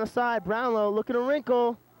to get down the side. Brownlow looking to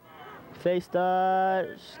wrinkle. Face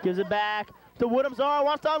touch. Gives it back. The Woodhamzar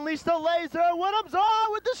wants to unleash the laser.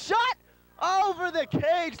 Woodhamzar with the shot over the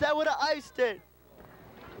cage. That would have iced it.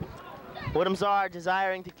 Woodhamzar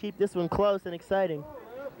desiring to keep this one close and exciting.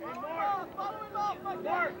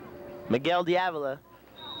 Miguel Diavola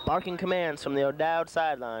barking commands from the O'Dowd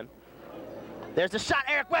sideline. There's the shot,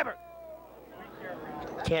 Eric Weber.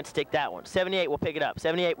 Can't stick that one. 78 will pick it up.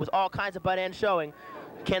 78 with all kinds of butt end showing.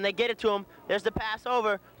 Can they get it to him? There's the pass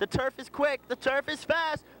over. The turf is quick. The turf is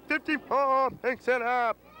fast. 54 picks it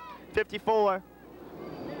up. 54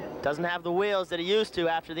 doesn't have the wheels that he used to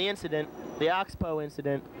after the incident, the Oxbow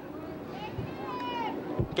incident.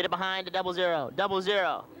 Get it behind the 0-0.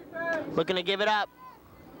 0-0. Looking to give it up.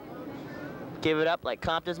 Give it up like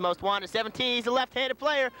Compton's most wanted. 17, he's a left-handed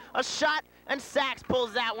player. A shot, and Sachs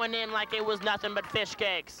pulls that one in like it was nothing but fish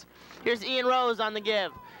cakes. Here's Ian Rose on the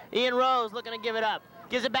give. Ian Rose looking to give it up.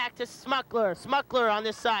 Gives it back to Smuckler. Smuckler on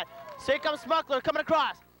this side. So here comes Smuckler coming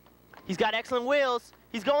across. He's got excellent wheels.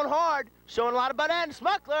 He's going hard, showing a lot of butt end.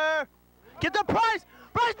 Smuckler, get the Price.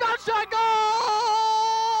 Price bounce shot,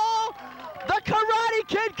 goal! The Karate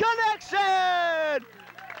Kid connection!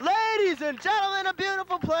 Ladies and gentlemen, a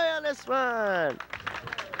beautiful play on this one.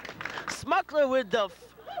 Smuckler with the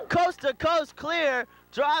coast-to-coast clear,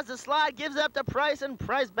 draws the slide, gives up to Price, and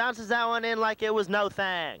Price bounces that one in like it was no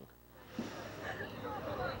thing.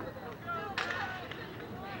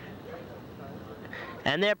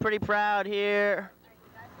 And they're pretty proud here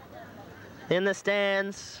in the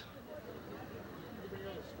stands.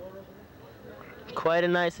 Quite a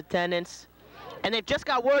nice attendance. And they've just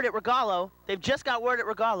got word at Regalo. They've just got word at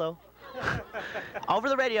Regalo. Over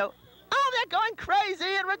the radio. Oh, they're going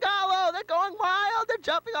crazy at Regalo. They're going wild. They're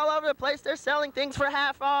jumping all over the place. They're selling things for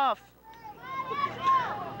half off.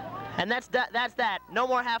 And that's that. No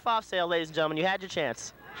more half off sale, ladies and gentlemen. You had your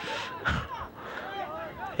chance.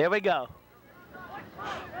 Here we go.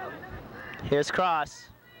 Here's Cross.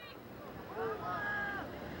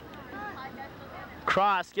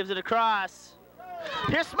 Cross gives it across.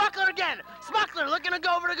 Here's Smuckler again. Smuckler looking to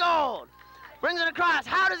go over the goal. Brings it across.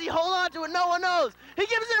 How does he hold on to it? No one knows. He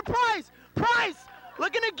gives it to Price. Price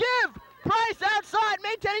looking to give. Price outside,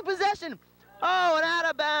 maintaining possession. Oh, and out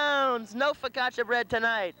of bounds. No focaccia bread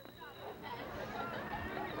tonight.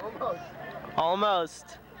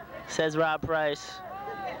 Almost, says Rob Price.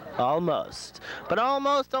 Almost. But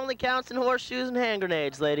almost only counts in horseshoes and hand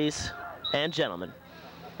grenades, ladies and gentlemen.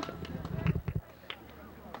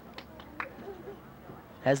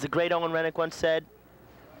 As the great Owen Rennick once said,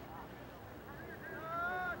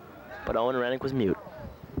 but Owen Rennick was mute.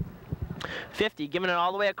 50, giving it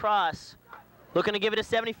all the way across. Looking to give it a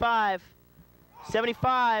 75.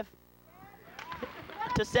 75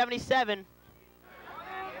 to 77.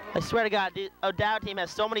 I swear to God, the O'Dowd team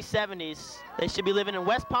has so many 70s. They should be living in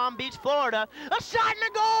West Palm Beach, Florida. A shot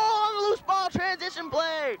and a goal on the loose ball transition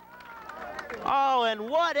play. Oh, and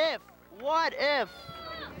what if? What if?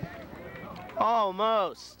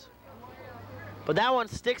 Almost. But that one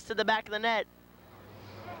sticks to the back of the net.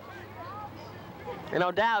 And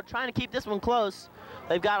O'Dowd trying to keep this one close.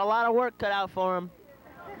 They've got a lot of work cut out for them.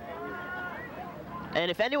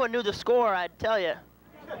 And if anyone knew the score, I'd tell you.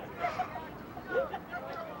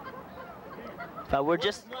 But we're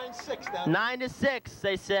just 9-6 down. 9-6,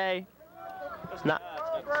 they say. That's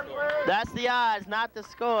That's the odds, not the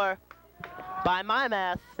score. By my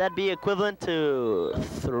math, that'd be equivalent to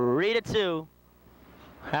 3-2.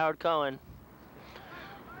 Howard Cohen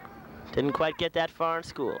didn't quite get that far in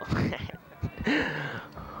school. But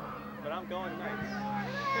I'm going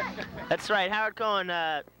nice. That's right, Howard Cohen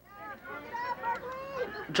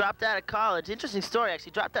dropped out of college. Interesting story,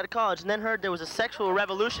 actually. Dropped out of college and then heard there was a sexual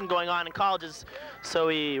revolution going on in colleges, so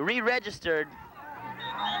he re-registered.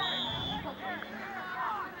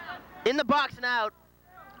 In the box and out.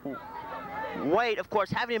 Wait, of course,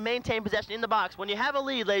 having to maintain possession in the box. When you have a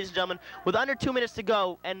lead, ladies and gentlemen, with under 2 minutes to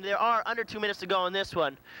go, and there are under 2 minutes to go in this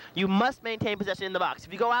one, you must maintain possession in the box.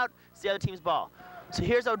 If you go out, it's the other team's ball. So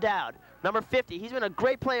here's O'Dowd, number 50. He's been a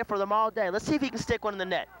great player for them all day. Let's see if he can stick one in the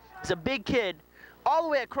net. He's a big kid, all the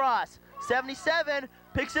way across. 77,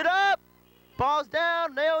 picks it up. Ball's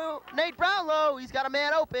down, Nate Brownlow. He's got a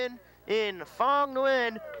man open in Fong to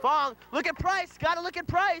win. Fong, look at Price, gotta look at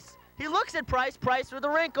Price. He looks at Price, Price with a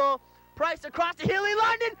wrinkle. Price across to Healy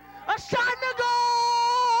London, a shot and a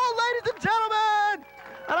goal, ladies and gentlemen!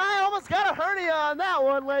 And I almost got a hernia on that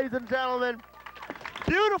one, ladies and gentlemen.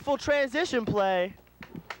 Beautiful transition play.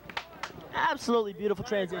 Absolutely beautiful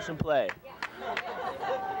transition play.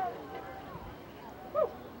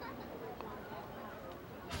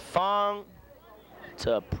 Fong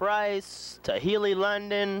to Price to Healy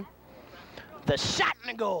London. The shot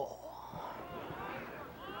and a goal.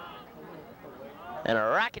 And a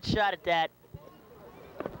rocket shot at that.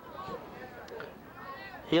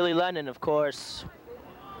 Healy London, of course,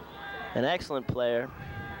 an excellent player.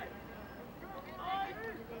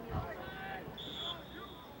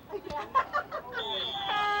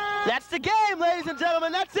 That's the game, ladies and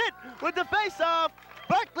gentlemen. That's it with the face-off.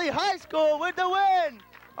 Berkeley High School with the win.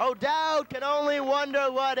 O'Dowd can only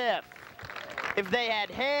wonder what if. If they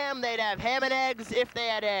had ham, they'd have ham and eggs if they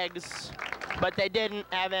had eggs. But they didn't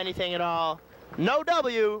have anything at all. No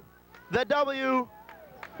W. The W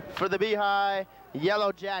for the Beehigh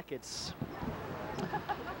Yellow Jackets.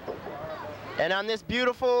 And on this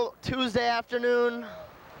beautiful Tuesday afternoon,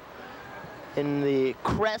 in the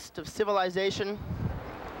crest of civilization,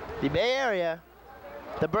 the Bay Area,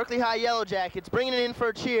 the Berkeley High Yellow Jackets bringing it in for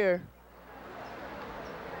a cheer,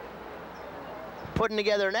 putting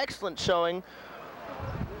together an excellent showing,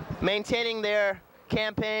 maintaining their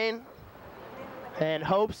campaign and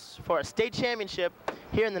hopes for a state championship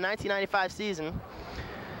here in the 1995 season.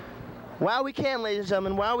 While we can, ladies and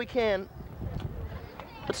gentlemen, while we can,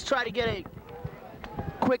 let's try to get a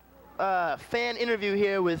quick fan interview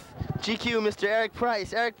here with GQ, Mr. Eric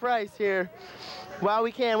Price. Eric Price here. While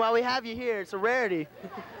we can, while we have you here, it's a rarity.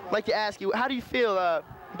 I'd like to ask you, how do you feel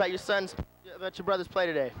about your brother's play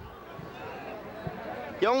today?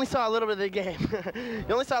 You only saw a little bit of the game.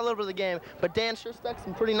 You only saw a little bit of the game, but Dan sure stuck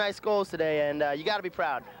some pretty nice goals today, and you got to be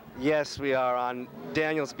proud. Yes, we are. On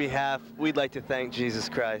Daniel's behalf, we'd like to thank Jesus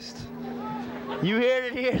Christ. You heard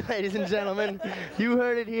it here, ladies and gentlemen. You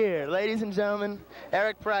heard it here. Ladies and gentlemen,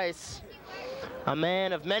 Eric Price, a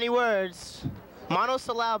man of many words.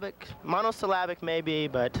 Monosyllabic maybe,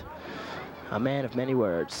 but a man of many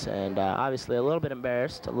words. And obviously a little bit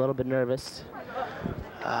embarrassed, a little bit nervous,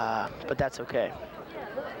 but that's okay.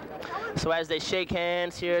 So as they shake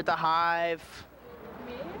hands here at the Hive,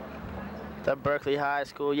 the Berkeley High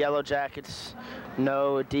School Yellow Jackets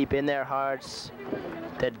know deep in their hearts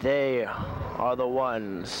that they are the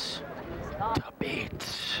ones to beat.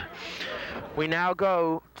 We now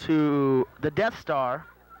go to the Death Star,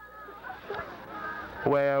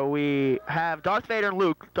 where we have Darth Vader and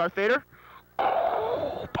Luke. Darth Vader?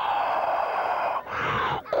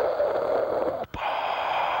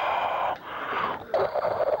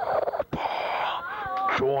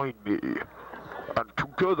 Join me, and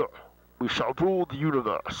together we shall rule the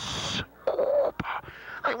universe.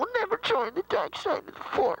 I will never join the dark side of the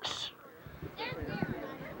Force.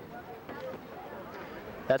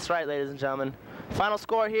 That's right, ladies and gentlemen. Final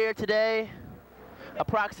score here today,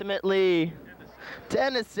 approximately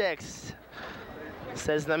 10-6,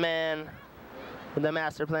 says the man with the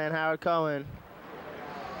master plan, Howard Cohen.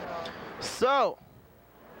 So,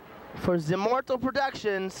 for Zimmortal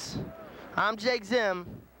Productions, I'm Jake Zim.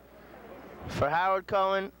 For Howard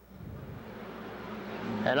Cohen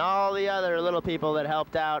and all the other little people that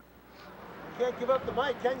helped out. You can't give up the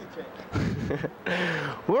mic, can you, Jake?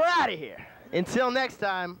 We're out of here. Until next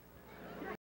time.